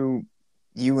that to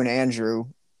you and Andrew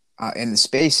in the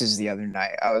spaces the other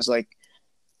night. I was like,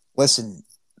 listen,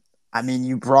 I mean,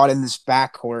 you brought in this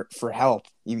backcourt for help.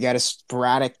 You got a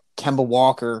sporadic Kemba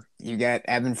Walker. You got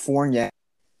Evan Fournier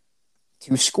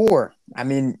to score. I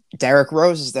mean, Derrick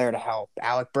Rose is there to help.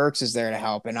 Alec Burks is there to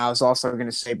help. And I was also going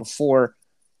to say before,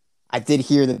 I did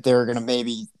hear that they're going to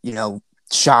maybe,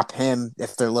 shop him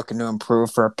if they're looking to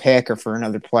improve for a pick or for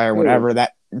another player, Who? whatever.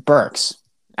 That Burks.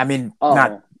 I mean,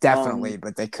 not Oh, definitely,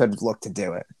 but they could look to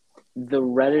do it. the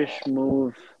Reddish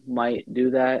move might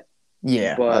do that,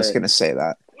 Yeah, I was but going to say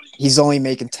that. He's only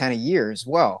making 10 a year as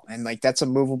well. And like, that's a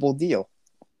movable deal.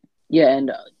 yeah.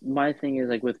 And my thing is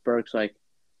like with Burks, like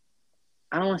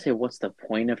I don't want to say what's the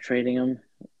point of trading him,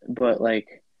 but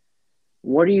like,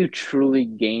 what are you truly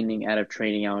gaining out of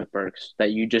trading Alec Burks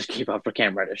that you just keep up for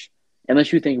Cam Reddish?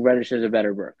 Unless you think Reddish is a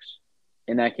better Burks.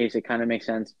 In that case, it kind of makes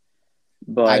sense. I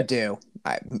But do.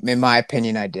 In my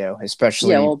opinion, I do, yeah, especially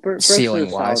well, Burks is a ceiling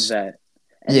solid wise. vet,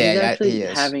 and Yeah, he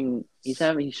is.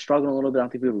 he's struggling a little bit. I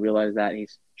don't think people realize that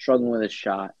he's struggling with his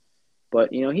shot, but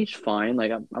he's fine.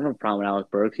 Like I'm no problem with Alec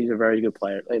Burks. He's a very good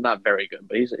player. Like not very good,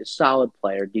 but he's a solid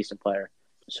player, decent player.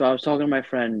 So I was talking to my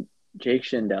friend Jake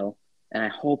Schindel, and I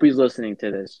hope he's listening to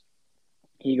this.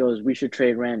 He goes, "We should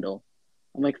trade Randall."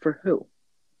 I'm like, "For who?"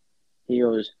 He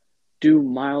goes, "Do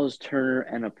Miles Turner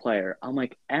and a player." I'm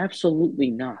like,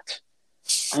 "Absolutely not."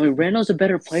 I mean, Randall's a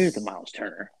better player than Miles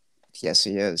Turner. Yes,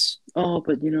 he is. Oh,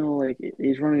 but like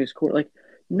he's running his court. Like,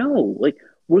 no, like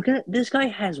this guy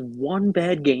has one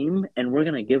bad game, and we're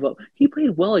gonna give up. He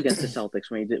played well against the Celtics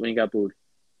when he got booed.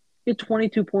 He had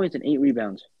 22 points and 8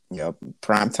 rebounds. Yep.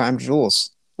 Primetime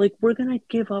Jules. Like, we're gonna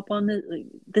give up on this. Like,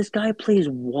 this guy plays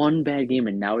one bad game,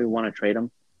 and now we want to trade him.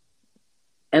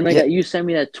 And like Yeah. you sent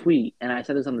me that tweet, and I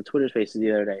said this on the Twitter Spaces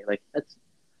the other day. Like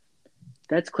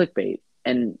that's clickbait,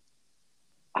 and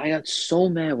I got so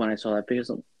mad when I saw that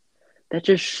because that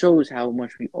just shows how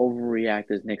much we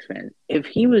overreact as Knicks fans. If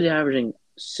he was averaging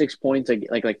 6 points,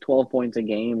 like 12 points a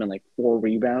game, and like 4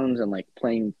 rebounds, and like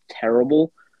playing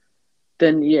terrible,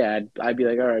 then yeah, I'd be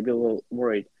like, all right, I'd be a little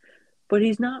worried. But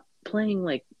he's not playing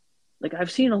like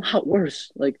I've seen a lot worse.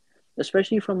 Like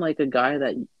especially from like a guy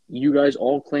that you guys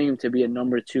all claim to be a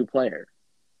number 2 player.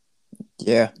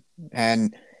 Yeah.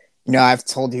 And, I've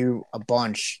told you a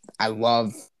bunch. I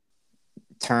love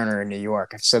Turner in New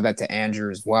York. I've said that to Andrew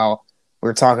as well. We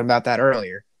were talking about that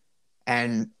earlier.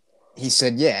 And he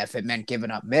said, yeah, if it meant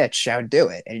giving up Mitch, I would do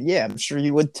it. And yeah, I'm sure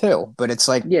you would too. But it's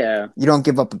like, Yeah, you don't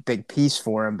give up a big piece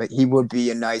for him, but he would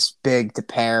be a nice big to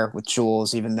pair with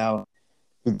Jules, even though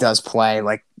he does play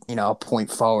like, a point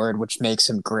forward, which makes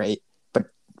him great. But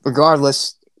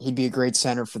regardless, he'd be a great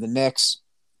center for the Knicks.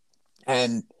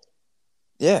 And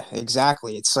yeah,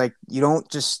 exactly. It's like you don't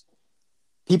just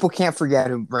people can't forget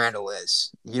who Randall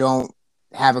is. You don't.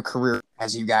 have a career,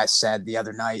 as you guys said the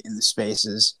other night in the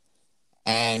spaces.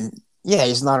 And yeah,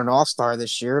 he's not an all-star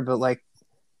this year, but like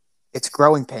it's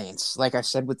growing pains. Like I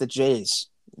said with the Jays,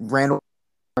 Randall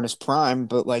in his prime,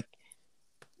 but like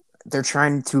they're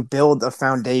trying to build a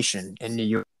foundation in New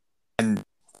York and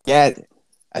get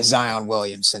a Zion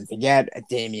Williamson, to get a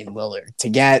Damian Lillard, to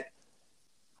get,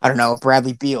 I don't know,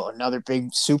 Bradley Beal, another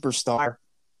big superstar.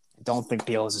 I don't think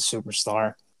Beal is a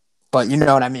superstar, but you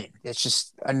know what I mean. It's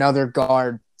just another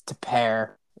guard to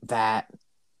pair that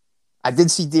I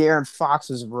did see De'Aaron Fox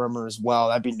as a rumor as well.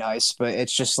 That'd be nice, but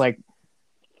it's just like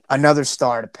another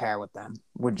star to pair with them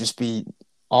would just be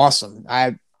awesome.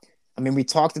 I mean, we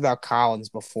talked about Collins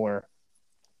before,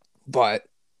 but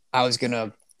I was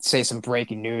gonna say some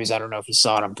breaking news. I don't know if you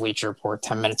saw it on Bleacher Report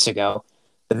 10 minutes ago.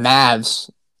 The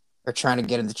Mavs are trying to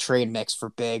get in the trade mix for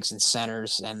bigs and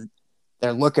centers, and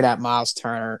they're looking at Miles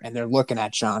Turner and they're looking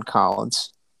at John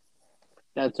Collins.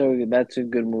 That's a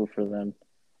good move for them.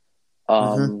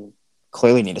 Mm-hmm. Um,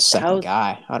 Clearly need a second how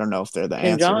guy. I don't know if they're the can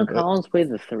answer, John but Collins play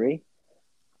the three?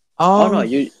 Oh no, um,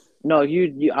 you no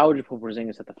you I would just put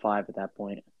Porzingis at the five at that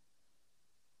point.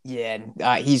 yeah,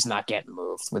 he's not getting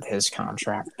moved with his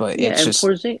contract, but Yeah, it's and just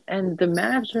Porzingis and the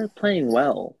Mavs are playing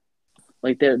well.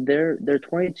 Like they're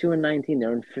 22-19.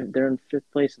 They're in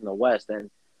fifth place in the West, and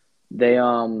they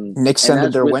Knicks and ended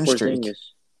that's their with win streak. Porzingis.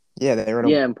 Yeah, they were in a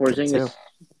Yeah, and streak too.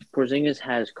 Porzingis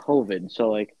has COVID, so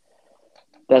like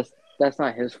that's that's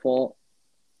not his fault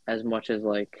as much as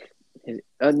like his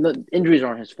the injuries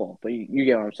aren't his fault, but you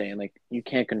get what I'm saying. Like you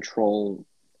can't control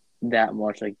that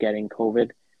much, like getting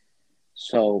COVID.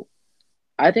 So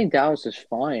I think Dallas is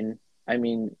fine. I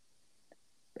mean,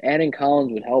 adding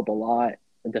Collins would help a lot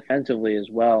defensively as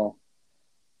well.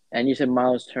 And you said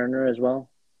Miles Turner as well.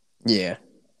 Yeah,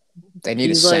 they need a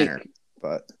He's center, like,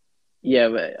 but yeah,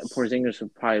 but Porzingis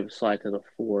would probably slide to the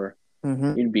four.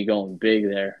 mm-hmm. You'd be going big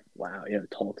there. Wow, you have a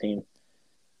tall team.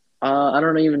 I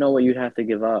don't even know what you'd have to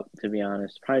give up, to be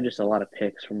honest. Probably just a lot of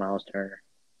picks for Miles Turner.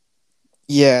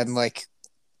 Yeah, and like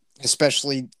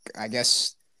especially I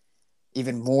guess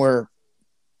even more,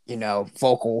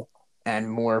 vocal and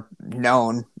more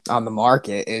known on the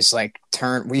market is like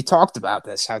Turn. We talked about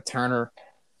this, how Turner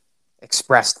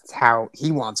expressed how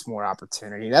he wants more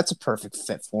opportunity. That's a perfect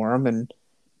fit for him. And,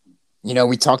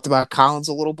 we talked about Collins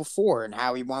a little before and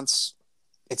how he wants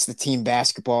it's the team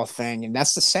basketball thing. And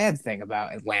that's the sad thing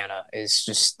about Atlanta is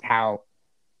just how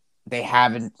they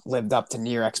haven't lived up to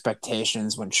near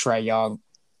expectations when Trae Young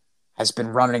has been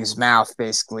running his mouth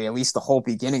basically at least the whole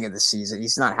beginning of the season.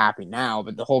 He's not happy now,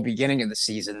 but the whole beginning of the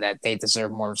season that they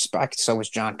deserve more respect. So was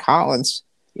John Collins.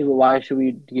 Yeah, but why should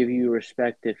we give you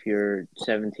respect if you're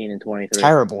 17-23?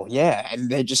 Terrible, yeah. And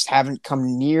they just haven't come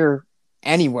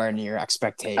anywhere near At least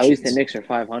the expectations. Knicks are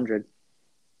 500.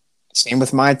 Same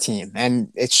with my team.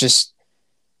 And it's just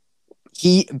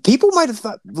people might have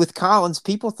thought with Collins,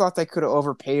 people thought they could have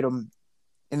overpaid him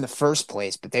in the first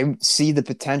place, but they see the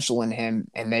potential in him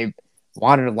and they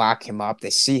wanted to lock him up. They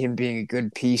see him being a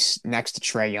good piece next to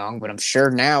Trae Young, but I'm sure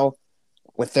now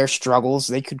with their struggles,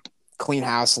 they could clean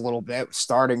house a little bit,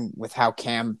 starting with how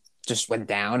Cam just went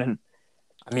down. And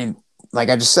I mean, like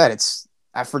I just said,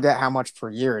 I forget how much per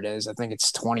year it is. I think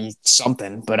it's 20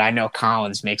 something, but I know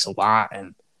Collins makes a lot,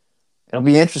 and it'll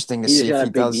be interesting to He just see if got a he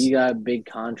big does. he got a big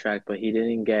contract, but he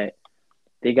didn't get.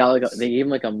 They gave him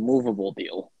like a movable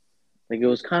deal. Like it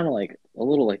was kind of like a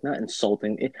little like not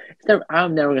insulting.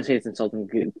 I'm never gonna say it's insulting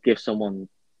to give someone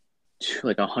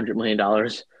like $100 million,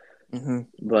 Mm-hmm.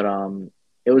 but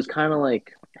it was kind of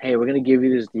like, hey, we're gonna give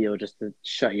you this deal just to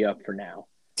shut you up for now.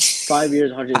 5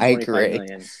 years, I 125 agree.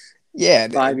 million. Yeah,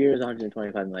 5 years,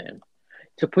 125 million.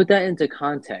 To put that into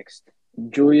context,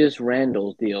 Julius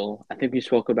Randle's deal. I think we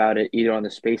spoke about it either on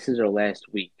the Spaces or last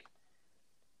week.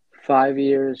 5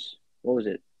 years. What was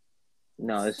it?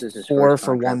 No, this is his four first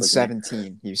for contract with the Knicks.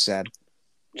 117. You said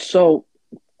So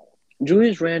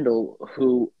Julius Randle,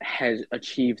 who has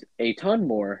achieved a ton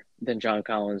more than John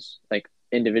Collins, like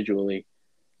individually,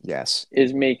 yes.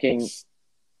 is making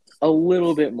a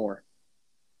little bit more.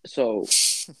 So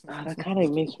that kind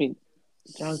of makes me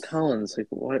John Collins like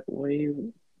what are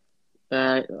you?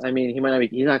 I mean, he might not be.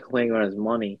 He's not complaining about his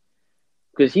money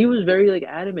because he was very like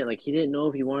adamant, like he didn't know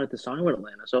if he wanted to sign with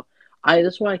Atlanta. So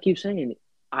that's why I keep saying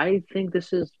I think this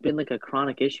has been like a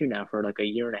chronic issue now for like a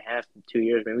year and a half, 2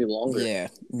 years, maybe longer. Yeah,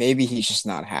 maybe he's just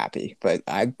not happy. But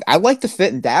I like the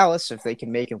fit in Dallas if they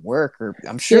can make it work. Or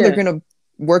I'm sure they're Yeah, gonna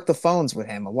work the phones with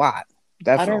him a lot.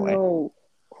 I don't Definitely, know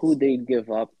who they'd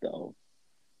give up though.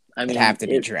 I it'd have mean,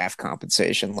 to be draft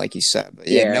compensation, like you said. But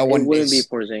yeah, yeah, no it one wouldn't be is.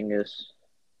 Porzingis.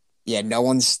 Yeah, no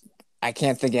one's. I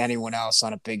can't think of anyone else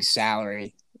on a big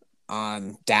salary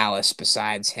on Dallas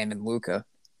besides him and Luca.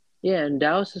 Yeah, and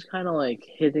Dallas is kind of like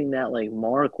hitting that like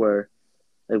mark where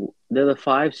like they're the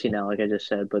 5 seed now, like I just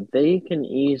said, but they can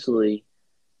easily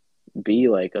be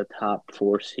like a top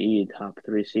 4 seed, top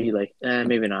 3 seed. Like,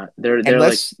 maybe not. They're like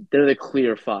Unless they're the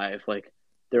clear five. Like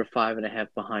they're 5.5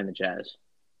 behind the Jazz.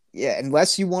 yeah,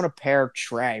 unless you want to pair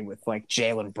Trey with like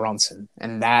Jalen Brunson,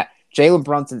 and that Jalen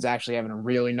Brunson's actually having a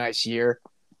really nice year.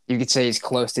 You could say he's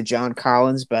close to John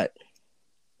Collins, but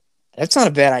that's not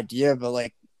a bad idea. But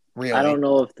like, really, I don't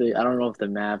know if the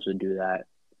Mavs would do that.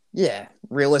 yeah,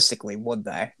 realistically, would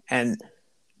they? And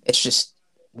it's just,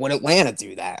 would Atlanta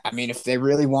do that? I mean, if they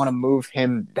really want to move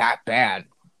him that bad,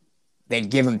 they'd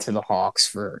give him to the Hawks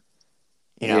for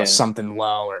Yeah, something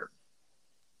low or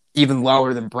even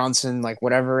lower than Brunson, like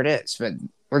whatever it is. But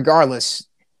regardless,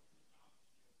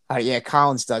 yeah,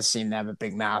 Collins does seem to have a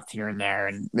big mouth here and there,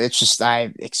 and it's just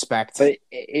I expect. but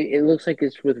it looks like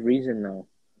it's with reason though.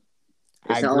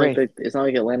 I agree. It's not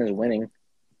like Atlanta's winning.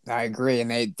 I agree,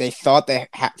 and they thought they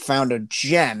found a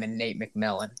gem in Nate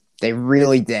McMillan. They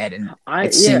really did, and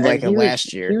it seemed And like it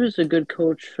last he year was a good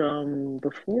coach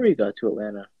before he got to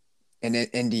Atlanta. in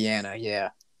Indiana. Yeah,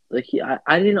 Like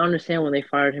I didn't understand when they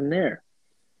fired him there.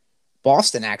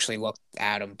 Boston actually looked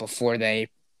at him before they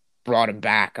brought him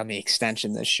back on the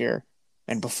extension this year,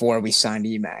 and before we signed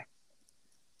Ime.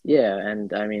 Yeah,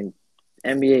 and I mean,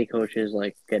 NBA coaches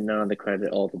like get none of the credit,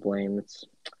 all the blame. It's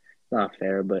not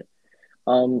fair. But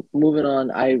moving on,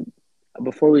 I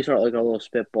before we start like a little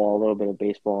spitball, a little bit of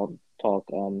baseball talk.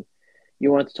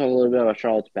 You want to talk a little bit about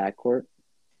Charlotte's backcourt?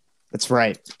 That's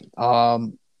right.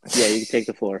 Um, Yeah, you can take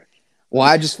the floor. well,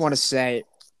 I just want to say,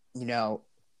 you know,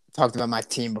 talked about my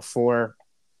team before.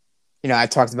 I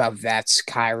talked about vets,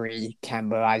 Kyrie,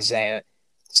 Kemba, Isaiah.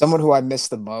 Someone who I miss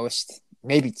the most,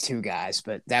 maybe two guys,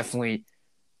 but definitely,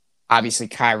 obviously,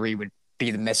 Kyrie would be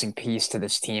the missing piece to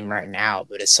this team right now.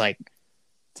 But it's like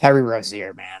Terry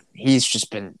Rozier, man. He's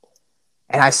just been,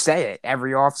 and I say it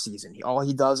every offseason. All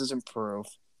he does is improve.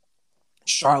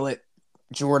 Charlotte,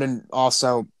 Jordan,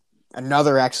 also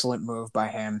another excellent move by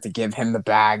him to give him the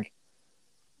bag.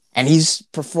 And he's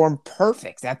performed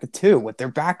perfect at the two with their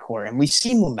backcourt. And we've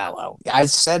seen LaMelo. I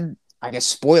said, I guess,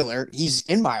 spoiler, he's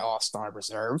in my all-star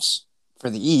reserves for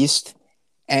the East.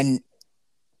 And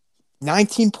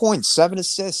 19 points, 7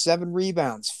 assists, 7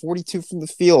 rebounds, 42 from the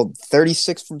field,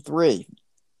 36 from three.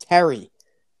 Terry,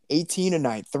 18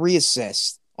 tonight, 3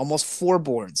 assists, almost 4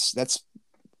 boards. That's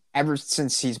ever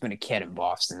since he's been a kid in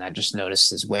Boston. I just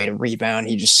noticed his way to rebound.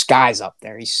 He just skies up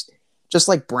there. He's just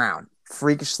like Brown,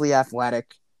 freakishly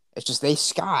athletic. It's just they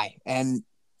sky. And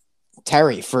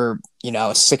Terry, for, a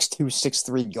 6'2",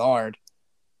 6'3" guard,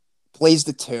 plays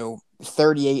the two,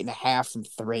 38 and a half from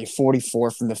three,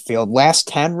 44 from the field. Last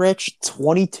 10, Rich,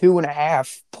 22 and a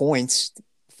half points,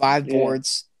 5 Yeah,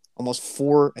 boards, almost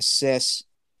 4 assists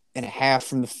and a half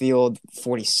from the field,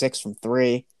 46 from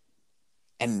three.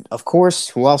 And of course,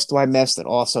 who else do I miss that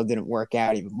also didn't work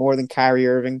out even more than Kyrie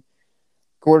Irving?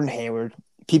 Gordon Hayward.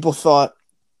 People thought,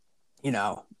 you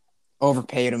know,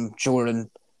 overpaid him, Jordan.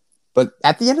 But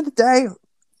at the end of the day,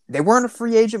 they weren't a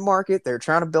free agent market. They were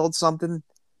trying to build something.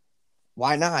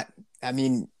 Why not? I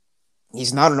mean,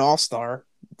 he's not an all-star.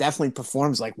 Definitely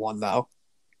performs like one, though.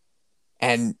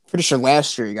 And pretty sure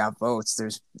last year he got votes.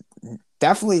 There's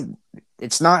definitely,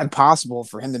 it's not impossible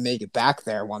for him to make it back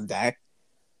there one day.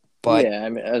 But yeah. I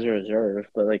mean, as a reserve,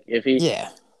 but like yeah,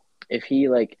 if he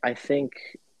like, I think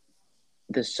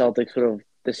the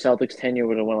Celtics tenure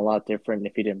would have went a lot different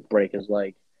if he didn't break his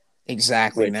leg.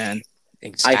 exactly, man. Which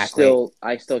Exactly.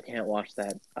 I still can't watch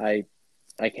that. I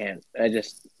can't. I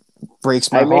just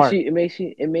Breaks my it makes heart.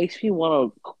 me it makes me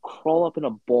want to crawl up in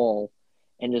a ball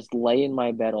and just lay in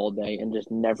my bed all day and just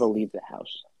never leave the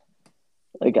house.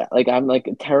 Like I'm like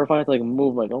terrified to like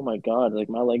move. Like, oh my god, like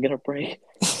my leg gonna break.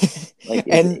 Like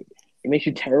And it makes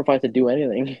you terrified to do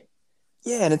anything.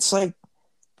 yeah, and it's like,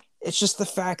 it's just the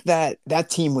fact that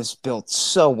that team was built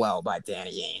so well by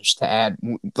Danny Ainge to add,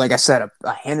 like I said,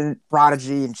 a hidden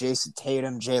prodigy and Jason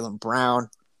Tatum, Jaylen Brown,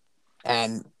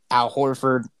 and Al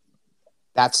Horford.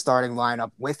 That starting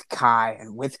lineup with Kai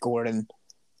and with Gordon,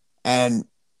 and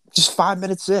just 5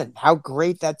 minutes in, how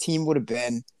great that team would have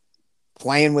been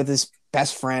playing with his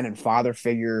best friend and father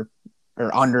figure,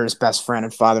 or under his best friend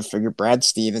and father figure, Brad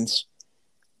Stevens.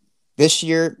 This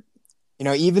year,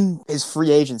 even his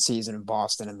free agent season in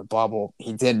Boston in the bubble,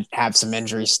 he did have some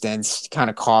injury stints, kind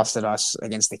of costed us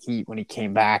against the Heat when he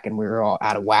came back and we were all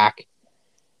out of whack.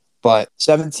 But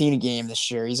 17 a game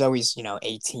this year, he's always,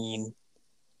 18,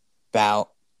 about,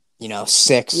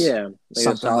 6, Yeah, like a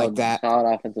something like that.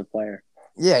 solid offensive player.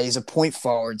 Yeah, he's a point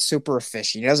forward, super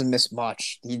efficient. He doesn't miss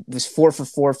much. He was 4 for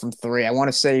 4 from three. I want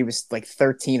to say he was like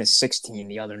 13 of 16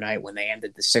 the other night when they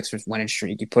ended the Sixers winning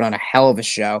streak. He put on a hell of a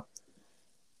show.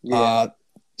 Yeah, Uh,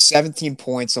 17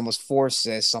 points, almost 4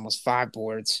 assists, almost 5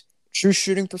 boards. True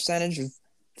shooting percentage of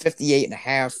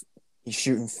 58.5. He's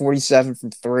shooting 47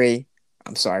 from three.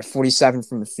 I'm sorry, 47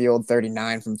 from the field,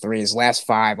 39 from three. His last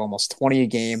five, almost 20 a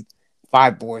game,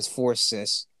 5 boards, 4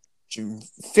 assists, shooting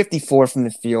 54 from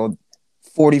the field,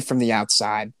 40 from the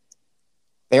outside.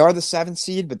 They are the 7th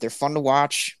seed, but they're fun to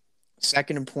watch.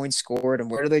 Second in points scored.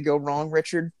 And where do they go wrong,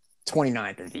 Richard?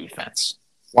 29th in defense.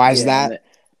 Why is yeah, that?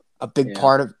 A big yeah,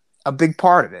 part of a big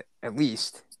part of it, at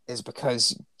least, is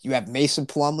because you have Mason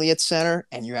Plumlee at center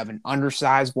and you have an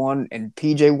undersized one and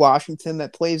PJ Washington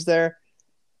that plays there.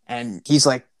 And he's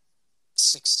like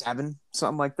 6'7",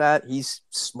 something like that. He's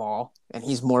small and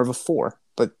he's more of a four.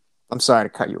 But I'm sorry to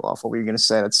cut you off. What were you gonna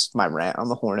say? That's my rant on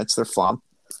the Hornets. They're fun.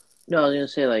 No, I was gonna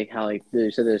say like how like they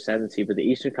said they're 7th seed, but the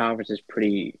Eastern Conference is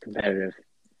pretty competitive.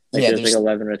 Like Yeah, there's like there's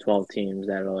 11 or 12 teams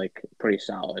that are like pretty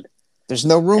solid. there's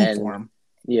no room for And him.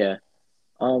 yeah,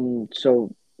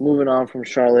 so moving on from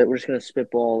Charlotte, we're just gonna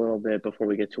spitball a little bit before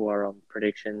we get to our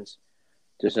predictions.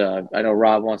 Just I know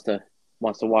Rob wants to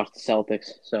watch the Celtics,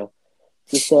 so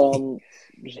just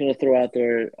just gonna throw out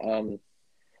there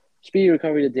speedy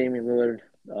recovery to Damian Lillard.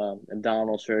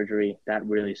 Abdominal surgery that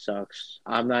really sucks.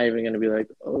 I'm not even gonna be like,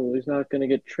 oh, he's not gonna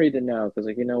get traded now because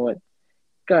like you know what,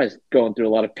 guy's going through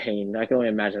a lot of pain. I can only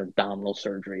imagine abdominal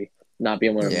surgery, not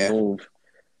being able to Yeah, move.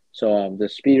 So the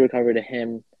speedy recovery to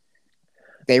him.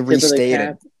 they Tip of the restated.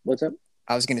 cap. What's up?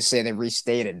 I was gonna say they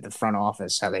restated the front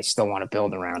office how they still want to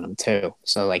build around him too.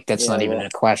 So like that's Yeah, not even well, a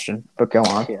question. But go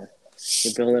on. yeah.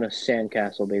 You're building a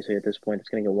sandcastle basically at this point. It's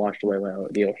gonna get washed away by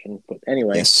the ocean. But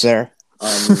anyway, Yes, sir.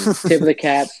 tip of the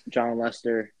cap, John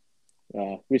Lester.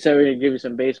 We said we are gonna give you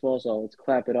some baseball, so let's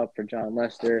clap it up for John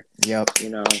Lester. Yep,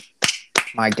 You know,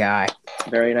 my guy.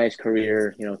 very nice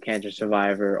career. You know, cancer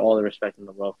survivor. All the respect in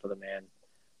the world for the man.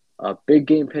 Big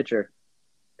game pitcher.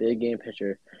 Big game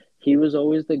pitcher. He was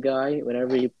always the guy.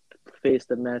 Whenever he faced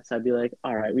the Mets, I'd be like,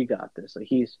 "All right, we got this." Like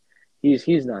he's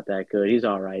not that good. He's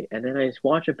all right. And then I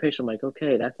watch a pitch. I'm like,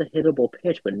 okay, that's a hittable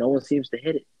pitch, but no one seems to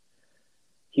hit it.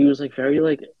 He was like very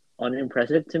like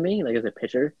unimpressive to me, like as a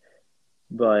pitcher,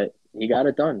 but he got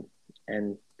it done,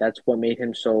 and that's what made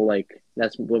him so like.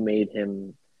 That's what made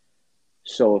him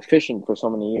so efficient for so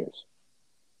many years.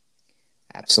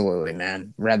 Absolutely,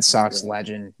 man. Red Sox Yeah.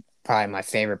 legend. Probably my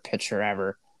favorite pitcher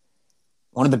ever.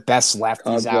 One of the best lefties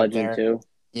Cubs out legend there. too.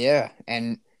 Yeah,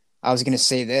 and I was gonna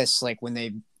say this, like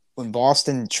when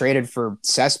Boston traded for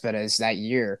Cespedes that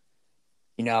year,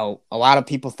 a lot of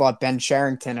people thought Ben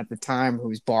Cherington at the time, who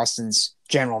was Boston's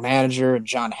general manager, and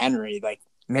John Henry, like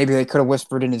maybe they could have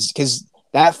whispered in his because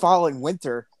that following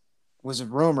winter was a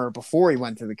rumor before he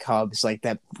went to the Cubs, like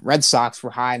that Red Sox were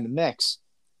high in the mix.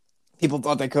 People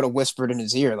thought they could have whispered in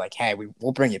his ear, like, "Hey,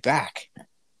 we'll bring you back,"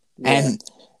 Yeah. and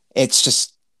it's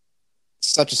just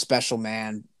such a special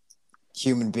man,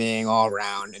 human being all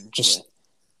around, and Yeah. just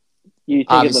You think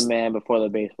of the obvious, man before the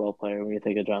baseball player when you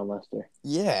think of John Lester.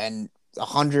 yeah, and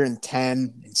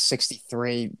 110 and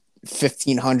 63,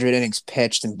 1,500 innings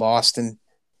pitched in Boston,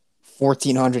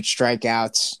 1,400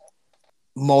 strikeouts,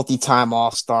 multi-time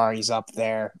All-Star. He's up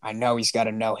there. I know he's got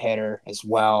a no-hitter as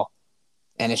well,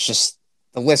 and it's just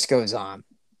the list goes on.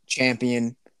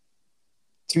 Champion,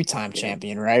 two-time Yeah.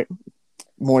 champion, right?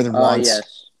 More than once.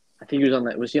 Yes. I think he was on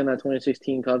that. Was he on that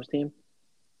 2016 Cubs team?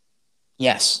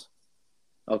 Yes.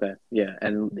 Okay. Yeah.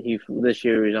 And he this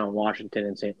year he's on Washington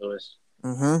and St. Louis.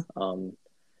 Mm-hmm. Um,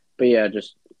 but yeah,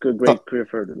 just good, The, great career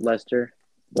for Lester.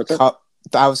 the What's up? cup.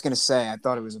 I was gonna say I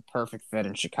thought it was a perfect fit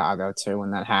in Chicago too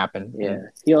when that happened. And Yeah.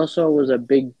 He also was a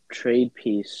big trade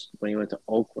piece when he went to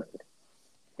Oakland.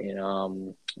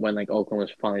 When like Oakland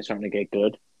was finally starting to get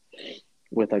good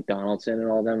with like Donaldson and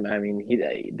all them. I mean,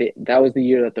 that was the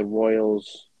year that the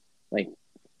Royals like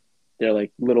their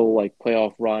like little like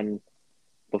playoff run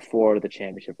before the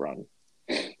championship run.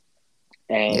 yes,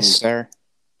 And sir.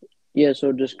 yeah,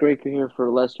 so just great career for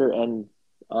Lester and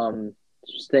um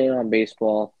staying on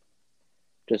baseball.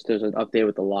 Just there's an update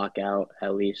with the lockout.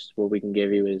 At least what we can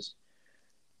give you is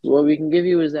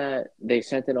that they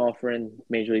sent an offer in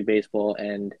Major League Baseball,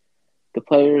 and the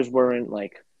players weren't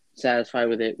like satisfied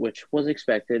with it, which was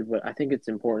expected. But I think it's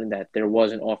important that there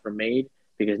was an offer made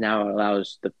because now it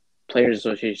allows the Players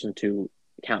Association to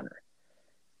counter.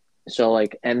 So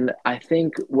like, and I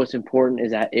think what's important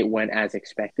is that it went as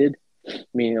expected,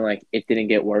 meaning like it didn't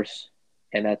get worse,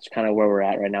 and that's kind of where we're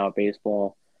at right now at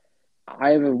baseball.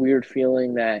 I have a weird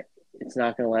feeling that it's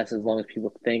not going to last as long as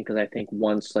people think because I think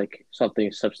once like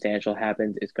something substantial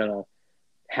happens, it's gonna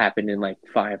happen in like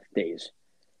 5 days.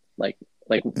 Like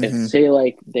like if Hmm. say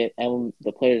like the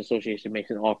Players Association makes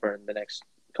an offer in the next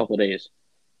couple of days,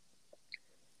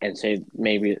 and say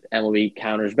maybe MLB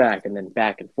counters back and then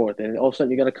back and forth, and all of a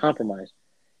sudden you got to compromise.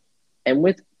 And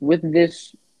with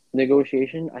this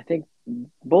negotiation, I think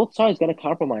both sides got to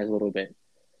compromise a little bit.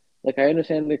 Like I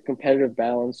understand the competitive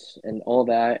balance and all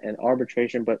that and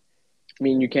arbitration, but I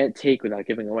mean you can't take without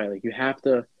giving away. Like you have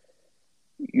to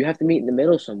meet in the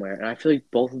middle somewhere. And I feel like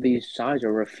both of these sides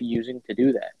are refusing to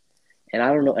do that. And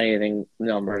I don't know anything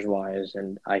numbers wise,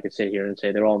 and I could sit here and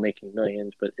say they're all making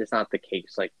millions, but it's not the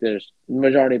case. Like there's the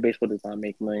majority of baseball does not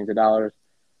make millions of dollars,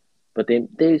 but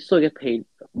they still get paid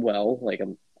well. Like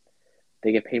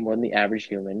they get paid more than the average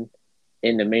human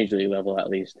in the major league level at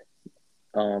least.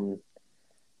 Um,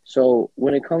 so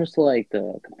when it comes to like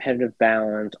the competitive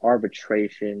balance,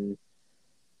 arbitration,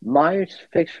 my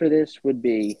fix for this would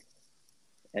be,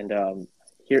 and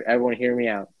here everyone hear me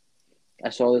out. I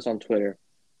saw this on Twitter.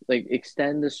 Like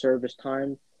extend the service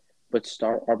time, but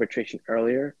start arbitration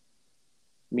earlier,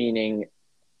 meaning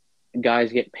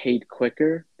guys get paid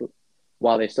quicker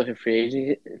while they still have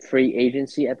free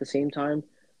agency at the same time.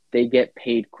 They get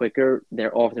paid quicker.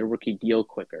 They're off their rookie deal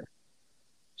quicker.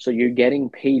 So you're getting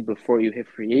paid before you hit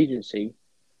free agency,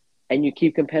 and you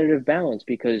keep competitive balance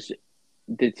because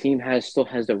the team has still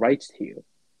has the rights to you.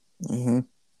 Hmm.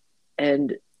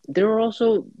 And there are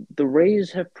also the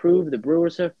Rays have proved, the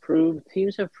Brewers have proved,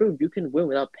 teams have proved you can win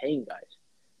without paying guys.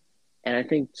 And I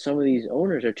think some of these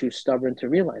owners are too stubborn to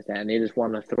realize that, and they just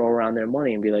want to throw around their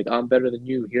money and be like, "I'm better than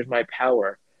you. Here's my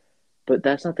power." But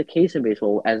that's not the case in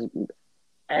baseball.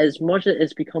 As much as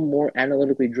it's become more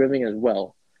analytically driven as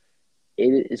well,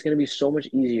 it's going to be so much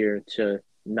easier to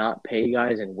not pay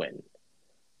guys and win.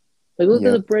 Like look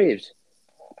at the Yep. Braves.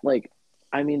 Like,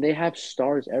 I mean, they have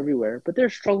stars everywhere, but they're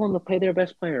struggling to pay their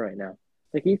best player right now.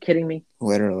 Like, are you kidding me?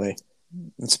 Literally,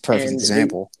 it's a perfect And they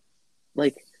example.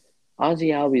 like Ozzy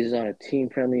Albies is on a team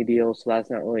friendly deal, so that's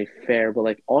not really fair. But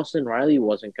like Austin Riley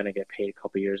wasn't going to get paid a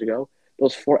couple years ago.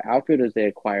 Those four outfielders they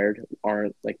acquired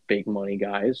aren't like big money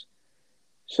guys.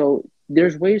 So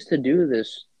there's ways to do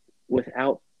this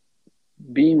without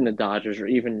being the Dodgers or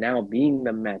even now being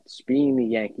the Mets, being the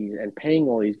Yankees, and paying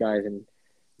all these guys and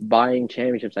buying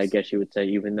championships. I guess you would say,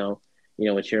 even though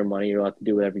it's your money, you're allowed to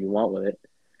do whatever you want with it.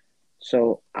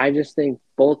 So I just think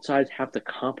both sides have to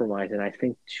compromise, and I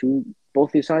think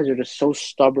both these sides are just so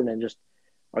stubborn and just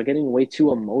are getting way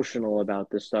too emotional about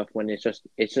this stuff when it's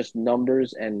just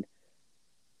numbers and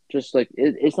just like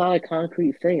it's not a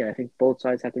concrete thing. And I think both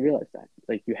sides have to realize that.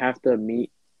 Like you have to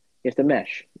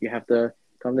mesh, you have to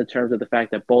come to terms with the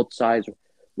fact that both sides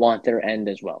want their end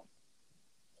as well.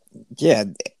 Yeah,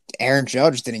 Aaron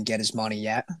Judge didn't get his money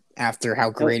yet after how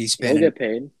He'll great he's been. he'll And get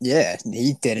paid. yeah,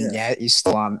 he didn't Yeah, yet. He's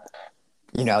still on,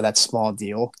 that small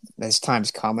deal. His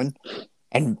time's coming.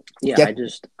 And yeah. get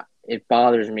It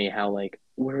bothers me how like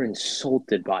we're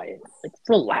insulted by it. Like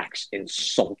relax,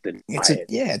 insulted by it.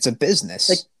 it's a Like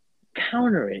business.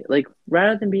 counter it. Like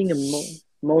rather than being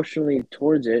emotionally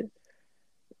towards it,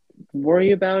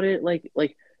 worry about it. Like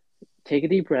take a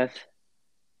deep breath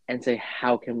and say,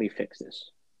 how can we fix this?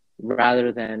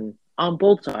 Rather than on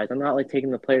both sides. I'm not like taking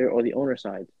the player or the owner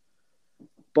side.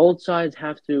 Both sides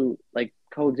have to like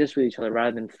coexist with each other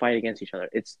rather than fight against each other.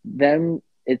 It's them.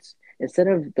 It's instead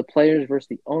of the players versus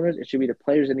the owners, it should be the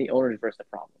players and the owners versus the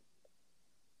problem.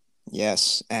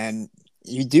 Yes, and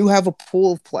you do have a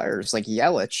pool of players like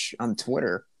Yelich on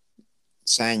Twitter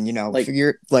saying, Like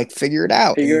figure it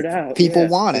out, figure and it out, people yeah,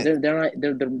 want because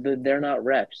it. they're not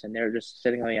reps and they're just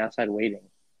sitting on the outside waiting.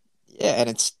 Yeah, and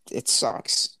it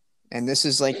sucks. And this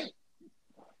is like,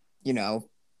 you know,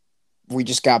 we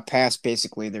just got past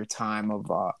basically their time of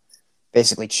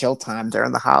basically chill time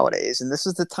during the holidays, and this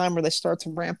is the time where they start to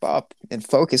ramp up and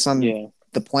focus on Yeah,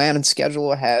 the plan and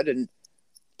schedule ahead. And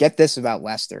get this about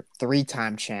Lester,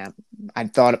 three-time champ. I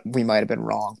thought we might have been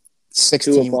wrong. two of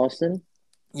 16, Boston.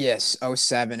 yes,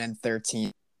 07 and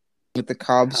 13 with the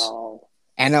Cubs. Oh,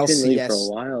 he's been in the league for a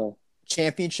NLCS while.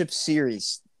 Championship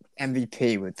Series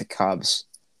MVP with the Cubs.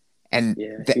 And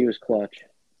Yeah, the he was clutch.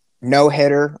 no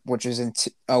hitter, which is in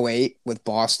 08 with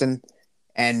Boston,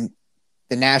 and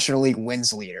the National League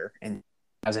wins leader in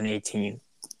 2018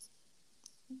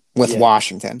 with Yeah,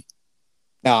 Washington.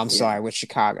 No, I'm yeah, sorry, with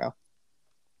Chicago.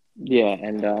 yeah,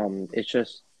 and it's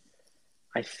just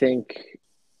I think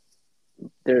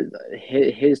there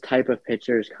his type of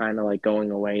pitcher is kind of like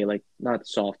going away, like not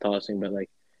soft tossing, but like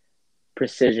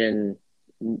precision,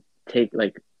 take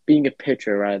like being a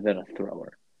pitcher rather than a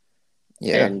thrower.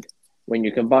 Yeah. And when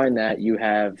you combine that, you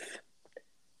have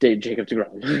Jacob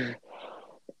Degrom,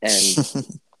 and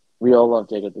we all love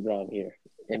Jacob Degrom here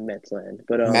in Mets land.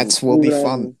 But Mets will be moving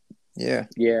fun. on, Yeah.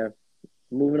 yeah,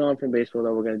 moving on from baseball,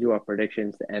 though, we're gonna do our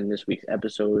predictions to end this week's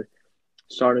episode.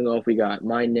 Starting off, we got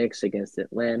my Knicks against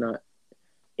Atlanta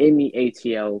in the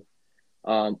ATL.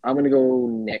 I'm gonna go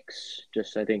Knicks.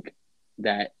 Just I think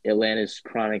that Atlanta's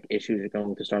chronic issues are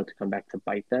going to start to come back to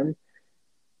bite them,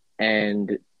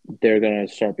 and they're gonna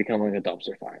start becoming a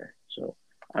dumpster fire. So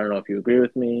I don't know if you agree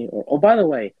with me. Or oh, by the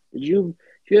way, did you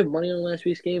have money on last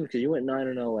week's game because you went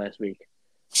 9-0 last week?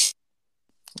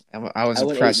 I was I went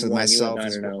eight impressed and with one. You went myself nine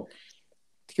as and well. zero.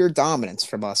 Pure dominance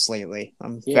from us lately.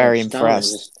 I'm Yeah, very just dominant.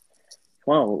 impressed. Just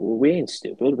come on, we ain't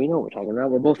stupid. We know what we're talking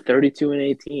about. We're both 32 and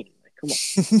 18. Like, come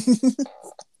on.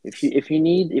 If you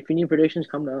need predictions,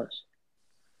 come to us.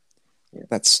 Yeah.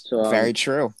 That's So very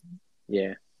true.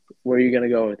 yeah. Where are you gonna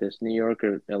go with this? New York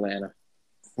or Atlanta?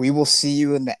 We will see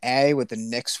you in the A with the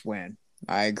Knicks win.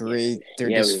 I Yeah, agree. They're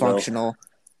yeah, we will. dysfunctional.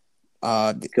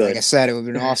 Like I Good. said, it would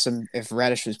have been awesome if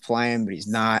Reddish was playing, but he's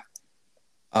not.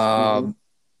 Mm-hmm. Um,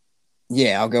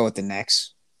 yeah, I'll go with the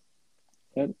Knicks.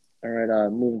 Yep. All right.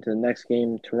 Moving to the next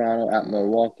game, Toronto at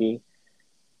Milwaukee.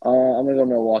 I'm gonna go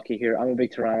Milwaukee here. I'm a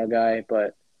big Toronto guy,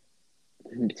 but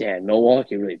yeah,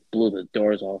 Milwaukee really blew the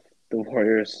doors off the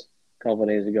Warriors a couple of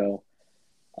days ago.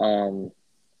 Um,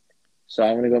 so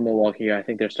I'm gonna go Milwaukee. I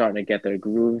think they're starting to get their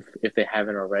groove if they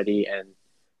haven't already, and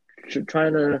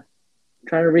trying to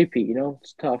repeat.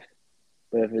 It's tough,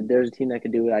 but if there's a team that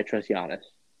can do it, I trust Giannis.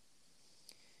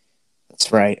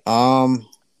 That's right.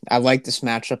 I like this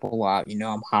matchup a lot.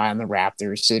 I'm high on the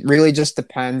Raptors. It really just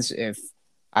depends if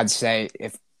I'd say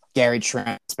if Gary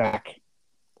Trent's back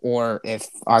or if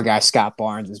our guy Scott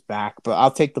Barnes is back. But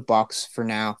I'll take the Bucks for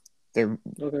now. They're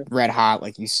Okay. red hot,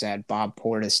 like you said. Bob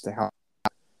Portis to help.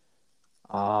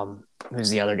 Who's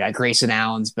the other guy? Grayson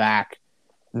Allen's back.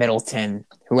 Middleton,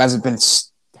 who hasn't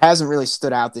really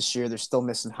stood out this year. They're still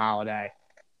missing Holiday,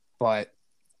 but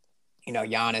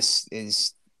Giannis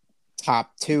is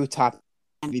top two, top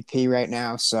MVP right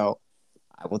now. So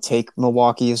I will take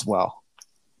Milwaukee as well.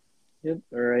 Yep.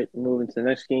 All right. Moving to the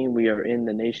next game, we are in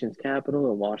the nation's capital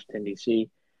in Washington D.C.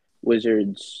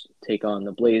 Wizards take on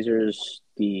the Blazers,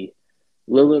 the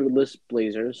Lillardless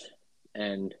Blazers,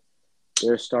 and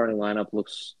their starting lineup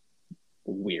looks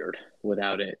weird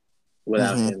without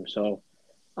Mm-hmm. him. So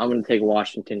I'm going to take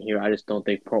Washington here. I just don't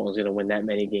think Portland's going to win that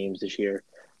many games this year.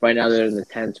 Right now they're in the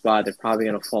 10th spot. They're probably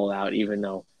going to fall out, even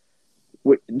though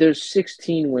there's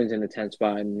 16 wins in the 10th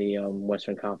spot in the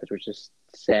Western Conference, which is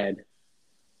sad.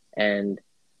 And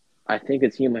I think a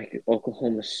team like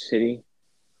Oklahoma City,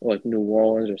 or like New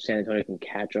Orleans or San Antonio can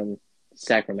catch them.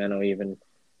 Sacramento even.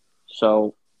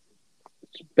 So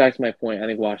back to my point, I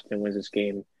think Washington wins this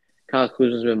game. Kyle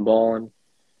Kuzma's been balling.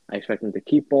 I expect him to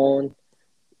keep balling,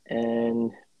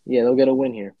 and yeah, they'll get a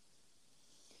win here.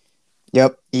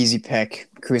 Yep, easy pick.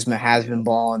 Kuzma has been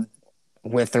balling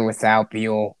with or without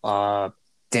Beal.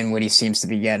 Dinwiddie seems to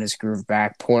be getting his groove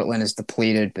back. Portland is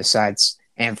depleted besides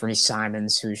Anthony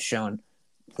Simons, who's shown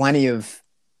plenty of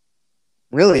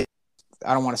really,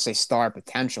 I don't want to say star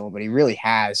potential, but he really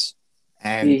has.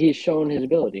 And He's shown his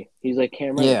ability. He's like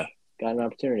Cam yeah, Reddish, got an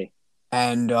opportunity.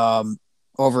 and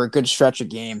over a good stretch of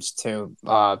games too.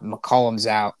 McCollum's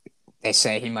out. They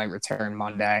say he might return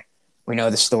Monday. We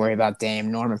know the story about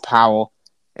Dame. Norman Powell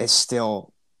is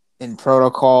still in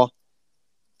protocol.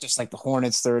 Just like the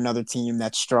Hornets, they're another team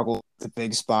that struggled with the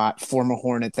big spot. Former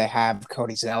Hornet they have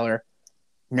Cody Zeller.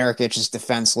 Nurkic is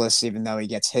defenseless, even though he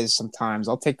gets his sometimes.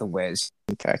 I'll take the Wiz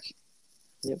pick.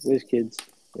 Yep, whiz kids.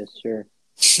 Yes, sir.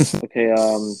 Okay,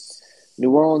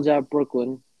 New Orleans at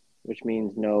Brooklyn, which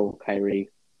means no Kyrie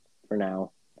for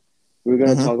now. We were going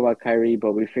to Mm-hmm. talk about Kyrie,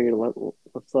 but we figured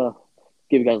let's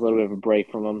give you guys a little bit of a break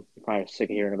from him. You're probably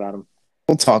sick of hearing about him.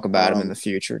 We'll talk about him in the Um,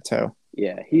 future too.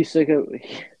 yeah, he's sick of.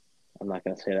 I'm not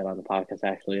going to say that on the podcast.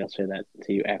 Actually, I'll say that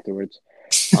to you afterwards.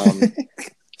 Um,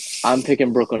 I'm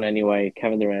picking Brooklyn anyway.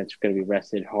 Kevin Durant's going to be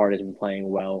rested. Hart has been playing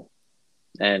well,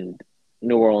 and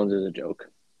New Orleans is a joke.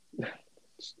 I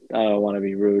don't want to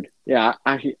be rude. Yeah,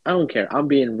 actually, I don't care. I'm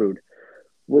being rude.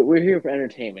 We're here for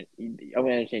entertainment. I'm going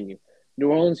to entertain you. New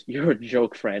Orleans, you're a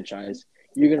joke franchise.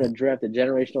 You're going to draft a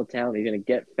generational talent. He's going to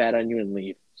get fat on you and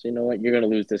leave. So you know what? You're going to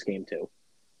lose this game too.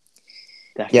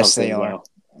 That Yes, felt they good. are. Wow.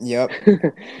 Yep.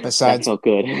 That Besides, felt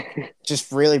good.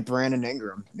 just really Brandon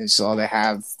Ingram is all they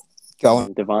have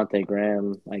going. Devontae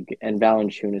Graham, and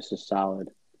Valanciunas is solid.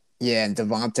 Yeah, and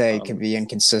Devontae can Um, be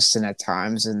inconsistent at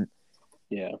times, and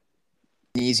yeah,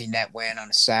 an easy net win on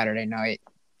a Saturday night.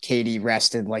 KD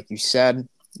rested, like you said,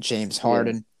 James yeah,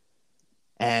 Harden.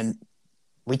 And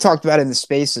we talked about it in the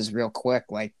spaces real quick.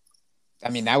 Like, I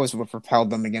mean, that was what propelled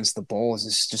them against the Bulls.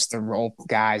 It's just the role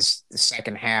guys the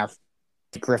second half.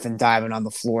 Griffin diving on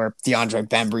the floor, DeAndre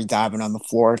Bembry diving on the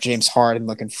floor, James Harden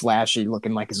looking flashy,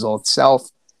 looking like his old self.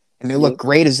 And they look Yep.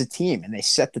 great as a team, and they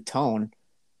set the tone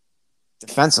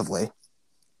defensively.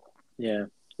 Yeah.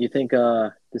 You think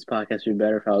this podcast would be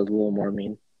better if I was a little more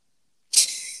mean?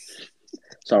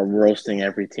 Start roasting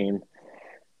every team.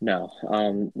 No.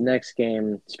 Next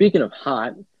game. Speaking of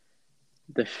hot,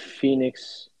 the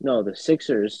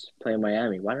Sixers play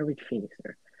Miami. Why did I read Phoenix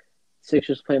there?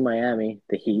 Sixers play Miami.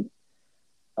 The Heat.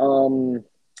 Um.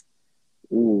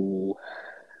 Ooh.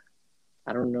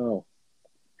 I don't know.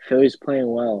 Philly's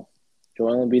playing well.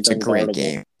 Joel Embiid's It's a great unguardable.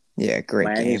 game. Yeah, great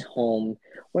Miami's game. home.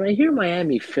 When I hear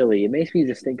Miami Philly, it makes me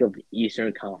just think of the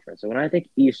Eastern Conference. And when I think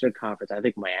Eastern Conference, I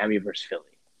think Miami versus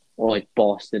Philly, or like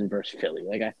Boston versus Philly.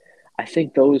 I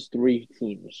think those three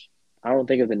teams. I don't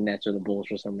think of the Nets or the Bulls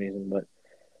for some reason,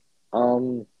 but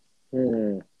um,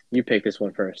 hmm, you pick this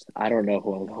one first. I don't know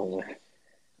who I'm going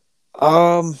with.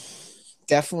 Um,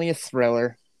 Definitely a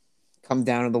thriller. Come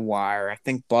down to the wire. I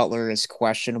think Butler is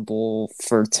questionable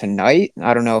for tonight.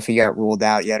 I don't know if he got ruled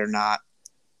out yet or not.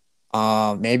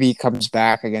 Maybe he comes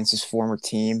back against his former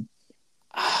team.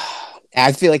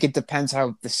 I feel like it depends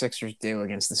how the Sixers do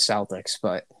against the Celtics,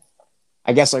 but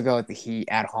I guess I'll go with the Heat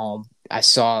at home. I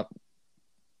saw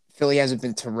Philly hasn't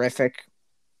been terrific,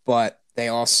 but they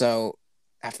also,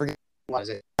 I forget what was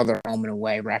it, their home and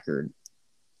away record.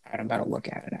 I'm about to look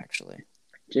at it actually.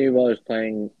 Jimmy Butler's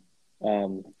playing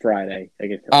Friday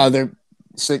against Oh, Philly. they're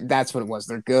so that's what it was.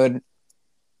 They're good.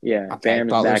 Yeah, Okay, Bam's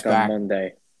Butler's back on back.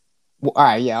 Monday. Well, all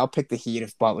right, yeah, I'll pick the Heat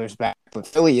if Butler's back. But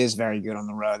Philly is very good on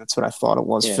the road. That's what I thought it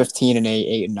was. Yeah.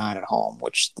 15-8, 8-9 at home,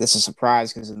 which this is a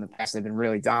surprise because in the past they've been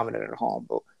really dominant at home.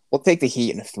 But we'll take the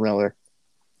Heat in a thriller.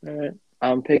 All right.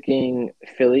 I'm picking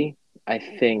Philly. I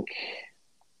think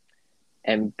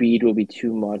Embiid will be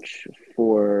too much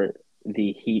for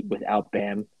the Heat without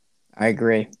Bam. I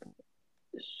agree.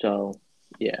 So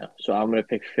yeah, so I'm gonna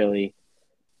pick Philly.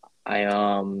 I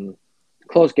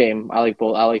close game. I like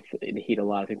both. I like the Heat a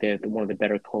lot. I think they're one of the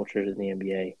better cultures in the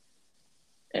NBA.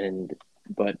 And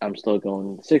but I'm still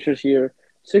going Sixers here.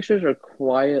 Sixers are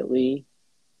quietly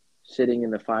sitting in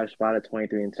the 5 spot at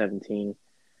 23-17.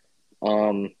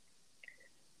 Um,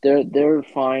 they're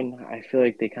fine. I feel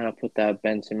like they kind of put that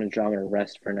Ben Simmons drama to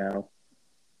rest for now.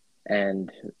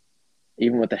 And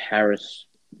even with the Harris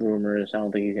rumors, I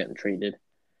don't think he's getting traded.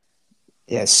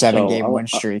 Yeah, seven So game win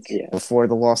streak yeah, before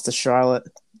the loss to Charlotte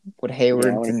with yeah, Hayward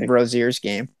and Rozier's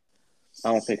game.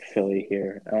 I'm gonna pick Philly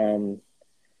here.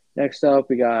 Next up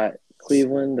we got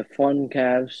Cleveland, the Fun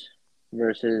Cavs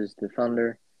versus the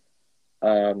Thunder.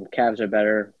 Cavs are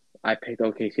better. I picked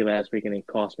OKC last week and it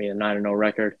cost me a 9-0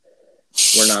 record.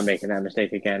 We're not making that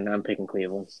mistake again. I'm picking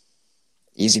Cleveland.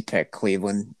 Easy pick,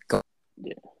 Cleveland.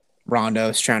 Yeah,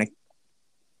 Rondo's trying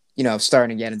to,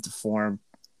 starting to get into form.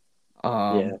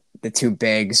 yeah, The two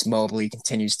bigs, Mobley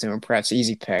continues to impress.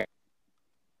 Easy pick.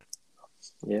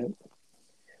 yeah.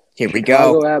 Here we go.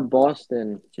 Chicago at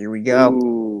Boston. Here we go.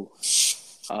 Ooh,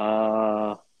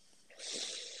 uh,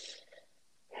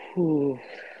 whew.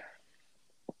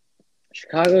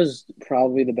 Chicago's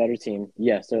probably the better team.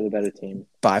 Yes, they're the better team.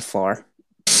 By far.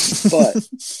 But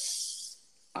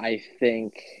I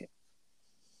think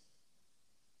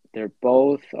are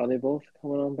they both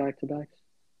coming on back to backs?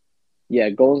 Yeah,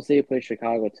 Golden State plays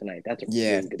Chicago tonight. That's a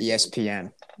Yeah, really good game.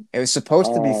 ESPN. It was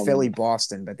supposed to be Philly Um,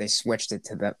 Boston, but they switched it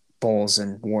to the Bulls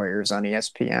and Warriors on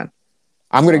ESPN.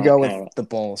 I'm gonna go with kind of. the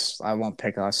Bulls. I won't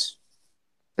pick us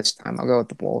this time. I'll go with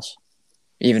the Bulls.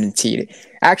 Even in T.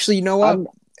 Actually, you know what? I'm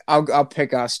I'll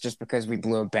pick us just because we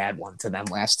blew a bad one to them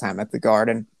last time at the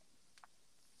Garden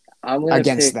I'm gonna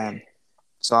against pick. them.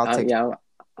 So I'll take Yeah,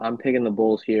 I'm picking the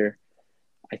Bulls here.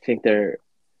 I think they're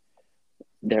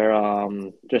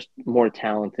just more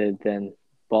talented than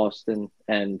Boston,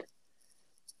 and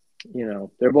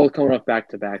they're both coming up back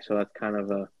to back, so that's kind of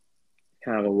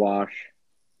a wash.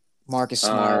 Marcus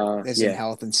Smart is in Yeah,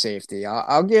 health and safety.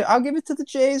 I'll give it to the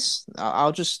Jays.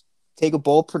 I'll just take a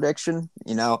bold prediction.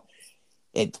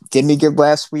 It did me good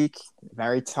last week.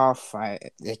 Very tough.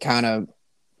 It kind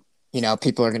of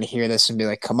people are going to hear this and be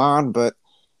like, "Come on!" But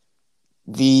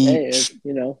the hey,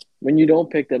 when you don't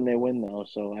pick them, they win though.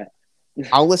 So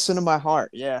I'll listen to my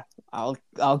heart. Yeah, I'll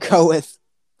go with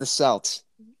the Celts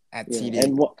at yeah, TD.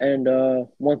 and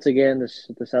once again,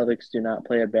 the Celtics do not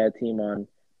play a bad team on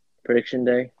prediction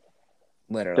day.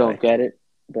 Literally, Don't get it,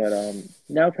 but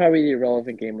now probably the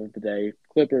irrelevant game of the day: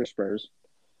 Clippers Spurs.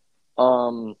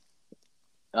 Um,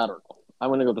 I don't know. I'm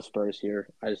gonna go with the Spurs here.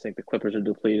 I just think the Clippers are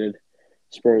depleted.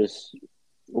 Spurs,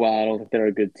 well, I don't think they're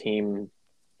a good team.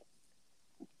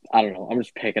 I don't know. I'm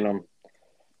just picking them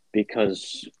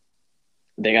because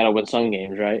They got to win some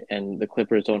games, right? And the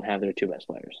Clippers don't have their two best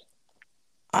players.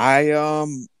 I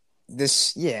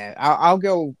this yeah, I'll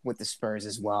go with the Spurs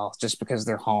as well, just because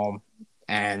they're home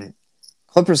and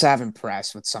Clippers have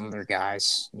impressed with some of their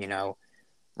guys.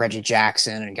 Reggie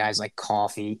Jackson and guys like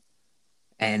Coffee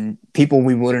and people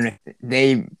we wouldn't.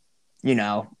 They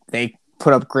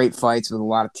put up great fights with a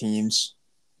lot of teams,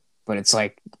 but it's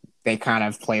like they kind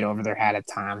of played over their head at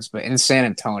times. But in San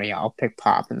Antonio, I'll pick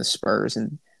Pop and the Spurs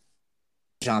and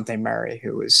DeJounte Murray,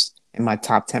 who is in my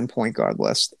top 10 point guard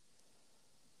list.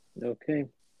 Okay.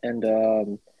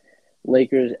 And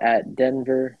Lakers at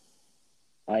Denver.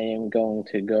 I am going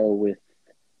to go with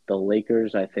the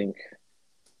Lakers. I think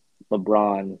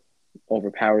LeBron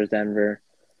overpowers Denver,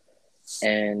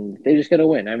 and they just got to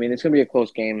win. I mean, it's going to be a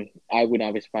close game. I would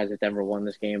not be surprised if Denver won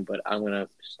this game, but I'm going to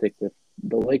stick with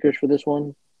the Lakers for this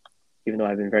one, even though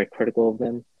I've been very critical of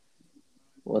them.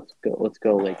 Let's go. Let's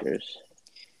go Lakers.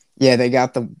 Yeah, they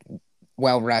got the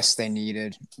well rest they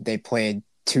needed. They played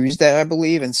Tuesday, I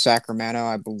believe, in Sacramento.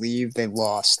 I believe they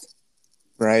lost,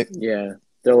 right? Yeah,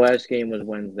 their last game was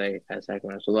Wednesday at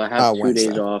Sacramento, so they'll have Oh, 2 days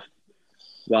Wednesday. off.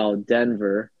 While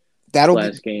Denver That'll be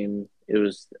last game it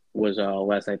was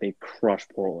last night they crushed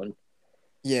Portland.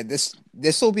 yeah. This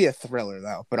will be a thriller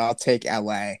though, but I'll take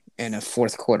LA in a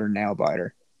fourth quarter nail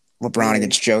biter. LeBron Yeah.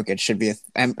 against Jokic should be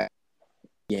a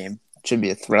game. Should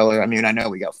be a thriller. I mean, I know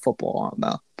we got football on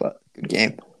though, but good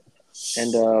game.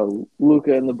 And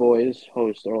Luca and the boys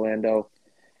host Orlando.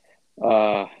 You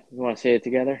want to say it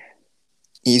together?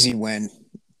 Easy win.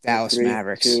 Dallas Three,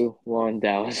 Mavericks. 2, 1,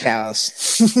 Dallas.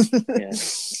 Dallas.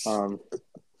 Yeah.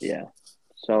 Yeah.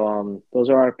 So those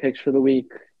are our picks for the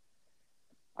week.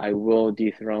 I will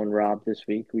dethrone Rob this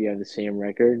week. We have the same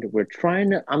record. We're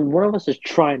trying to. One of us is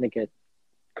trying to get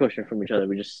cushion from each other.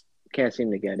 We just can't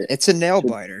seem to get it. It's a nail So,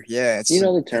 biter. Yeah, you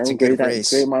know the it's a term. good Great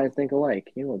race. minds think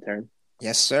alike. You know the term.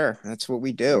 Yes, sir. That's what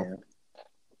we do.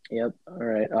 Yeah. Yep. All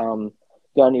right.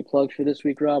 Got any plugs for this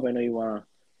week, Rob? I know you want to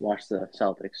watch the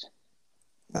Celtics.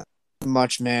 Not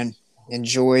much, man.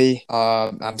 Enjoy.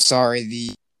 I'm sorry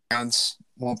the Browns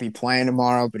won't be playing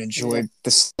tomorrow, but enjoy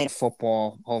the state of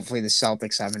football. Hopefully, the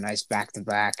Celtics have a nice back to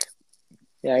back.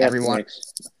 Yeah, I got the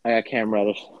Knicks. I got Cam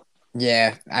Reddish.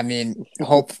 Yeah, I mean,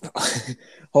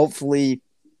 hopefully,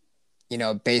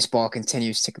 baseball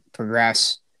continues to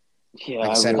progress. Yeah, Like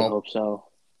I I said, really hope so.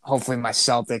 hopefully my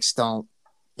Celtics don't,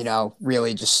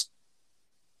 really just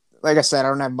like I said, I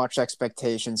don't have much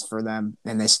expectations for them,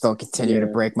 and they still continue to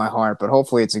Yeah. break my heart. But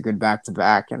hopefully, it's a good back to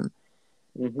back, and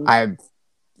Mm-hmm.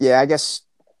 I guess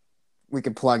we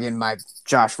could plug in my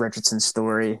Josh Richardson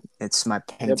story. It's my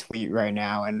pinned tweet right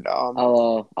now, and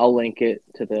I'll link it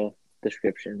to the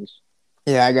descriptions.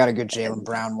 yeah, I got a good Jaylen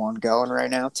Brown one going right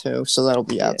now too, so that'll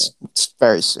be out Yeah.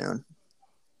 very soon.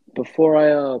 Before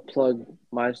I plug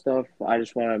my stuff, I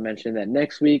just want to mention that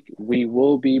next week we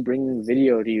will be bringing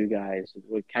video to you guys.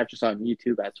 Catch us on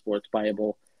YouTube at Sports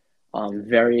Bible. I'm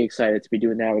very excited to be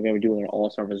doing that. We're going to be doing an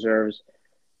All-Star Reserves.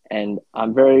 And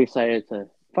I'm very excited to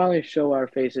finally show our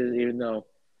faces, even though,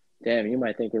 damn, you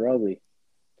might think we're ugly.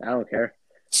 I don't care.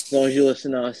 As long as you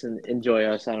listen to us and enjoy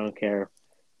us, I don't care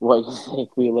what you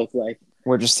think we look like.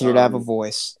 We're just here to have a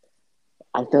voice.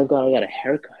 I thank God I got a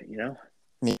haircut,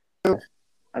 Me too.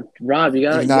 Rob, you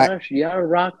gotta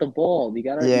rock the ball. You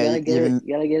gotta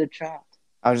get it chopped.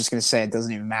 I was just gonna say it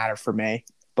doesn't even matter for me,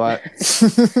 but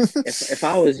if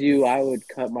I was you, I would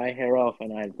cut my hair off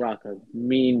and I'd rock a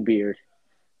mean beard.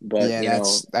 But I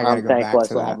gotta I'm go thankful back I to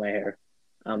still that. have my hair.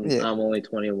 I'm only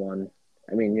 21.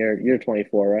 I mean, you're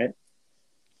 24, right?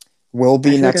 Will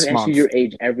be next like I'm month. asking your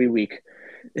age every week.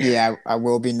 Yeah, I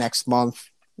will be next month.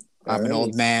 I'm an Alrighty.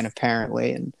 old man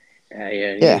apparently, and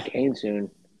you're gonna cane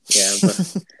soon. Yeah,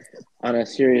 but on a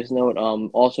serious note,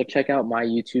 also check out my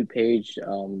YouTube page.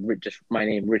 Just my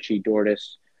name, Richie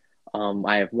Dortis.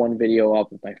 I have one video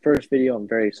up with my first video. I'm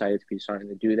very excited to be starting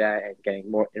to do that and getting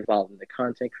more involved in the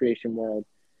content creation world.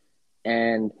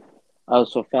 And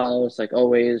also follow us, like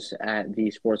always, at the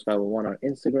Sports Bible 1 on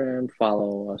Instagram.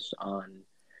 Follow us on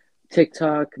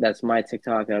TikTok. That's my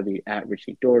TikTok. That'll be at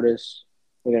Richie Dortis.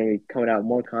 We're going to be coming out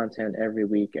more content every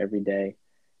week, every day.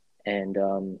 And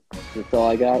that's all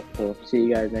I got. So see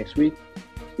you guys next week.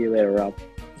 See you later, Rob.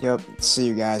 Yep. See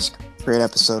you guys. Great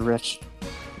episode, Rich.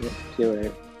 Yep. See you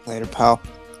later. Later, pal.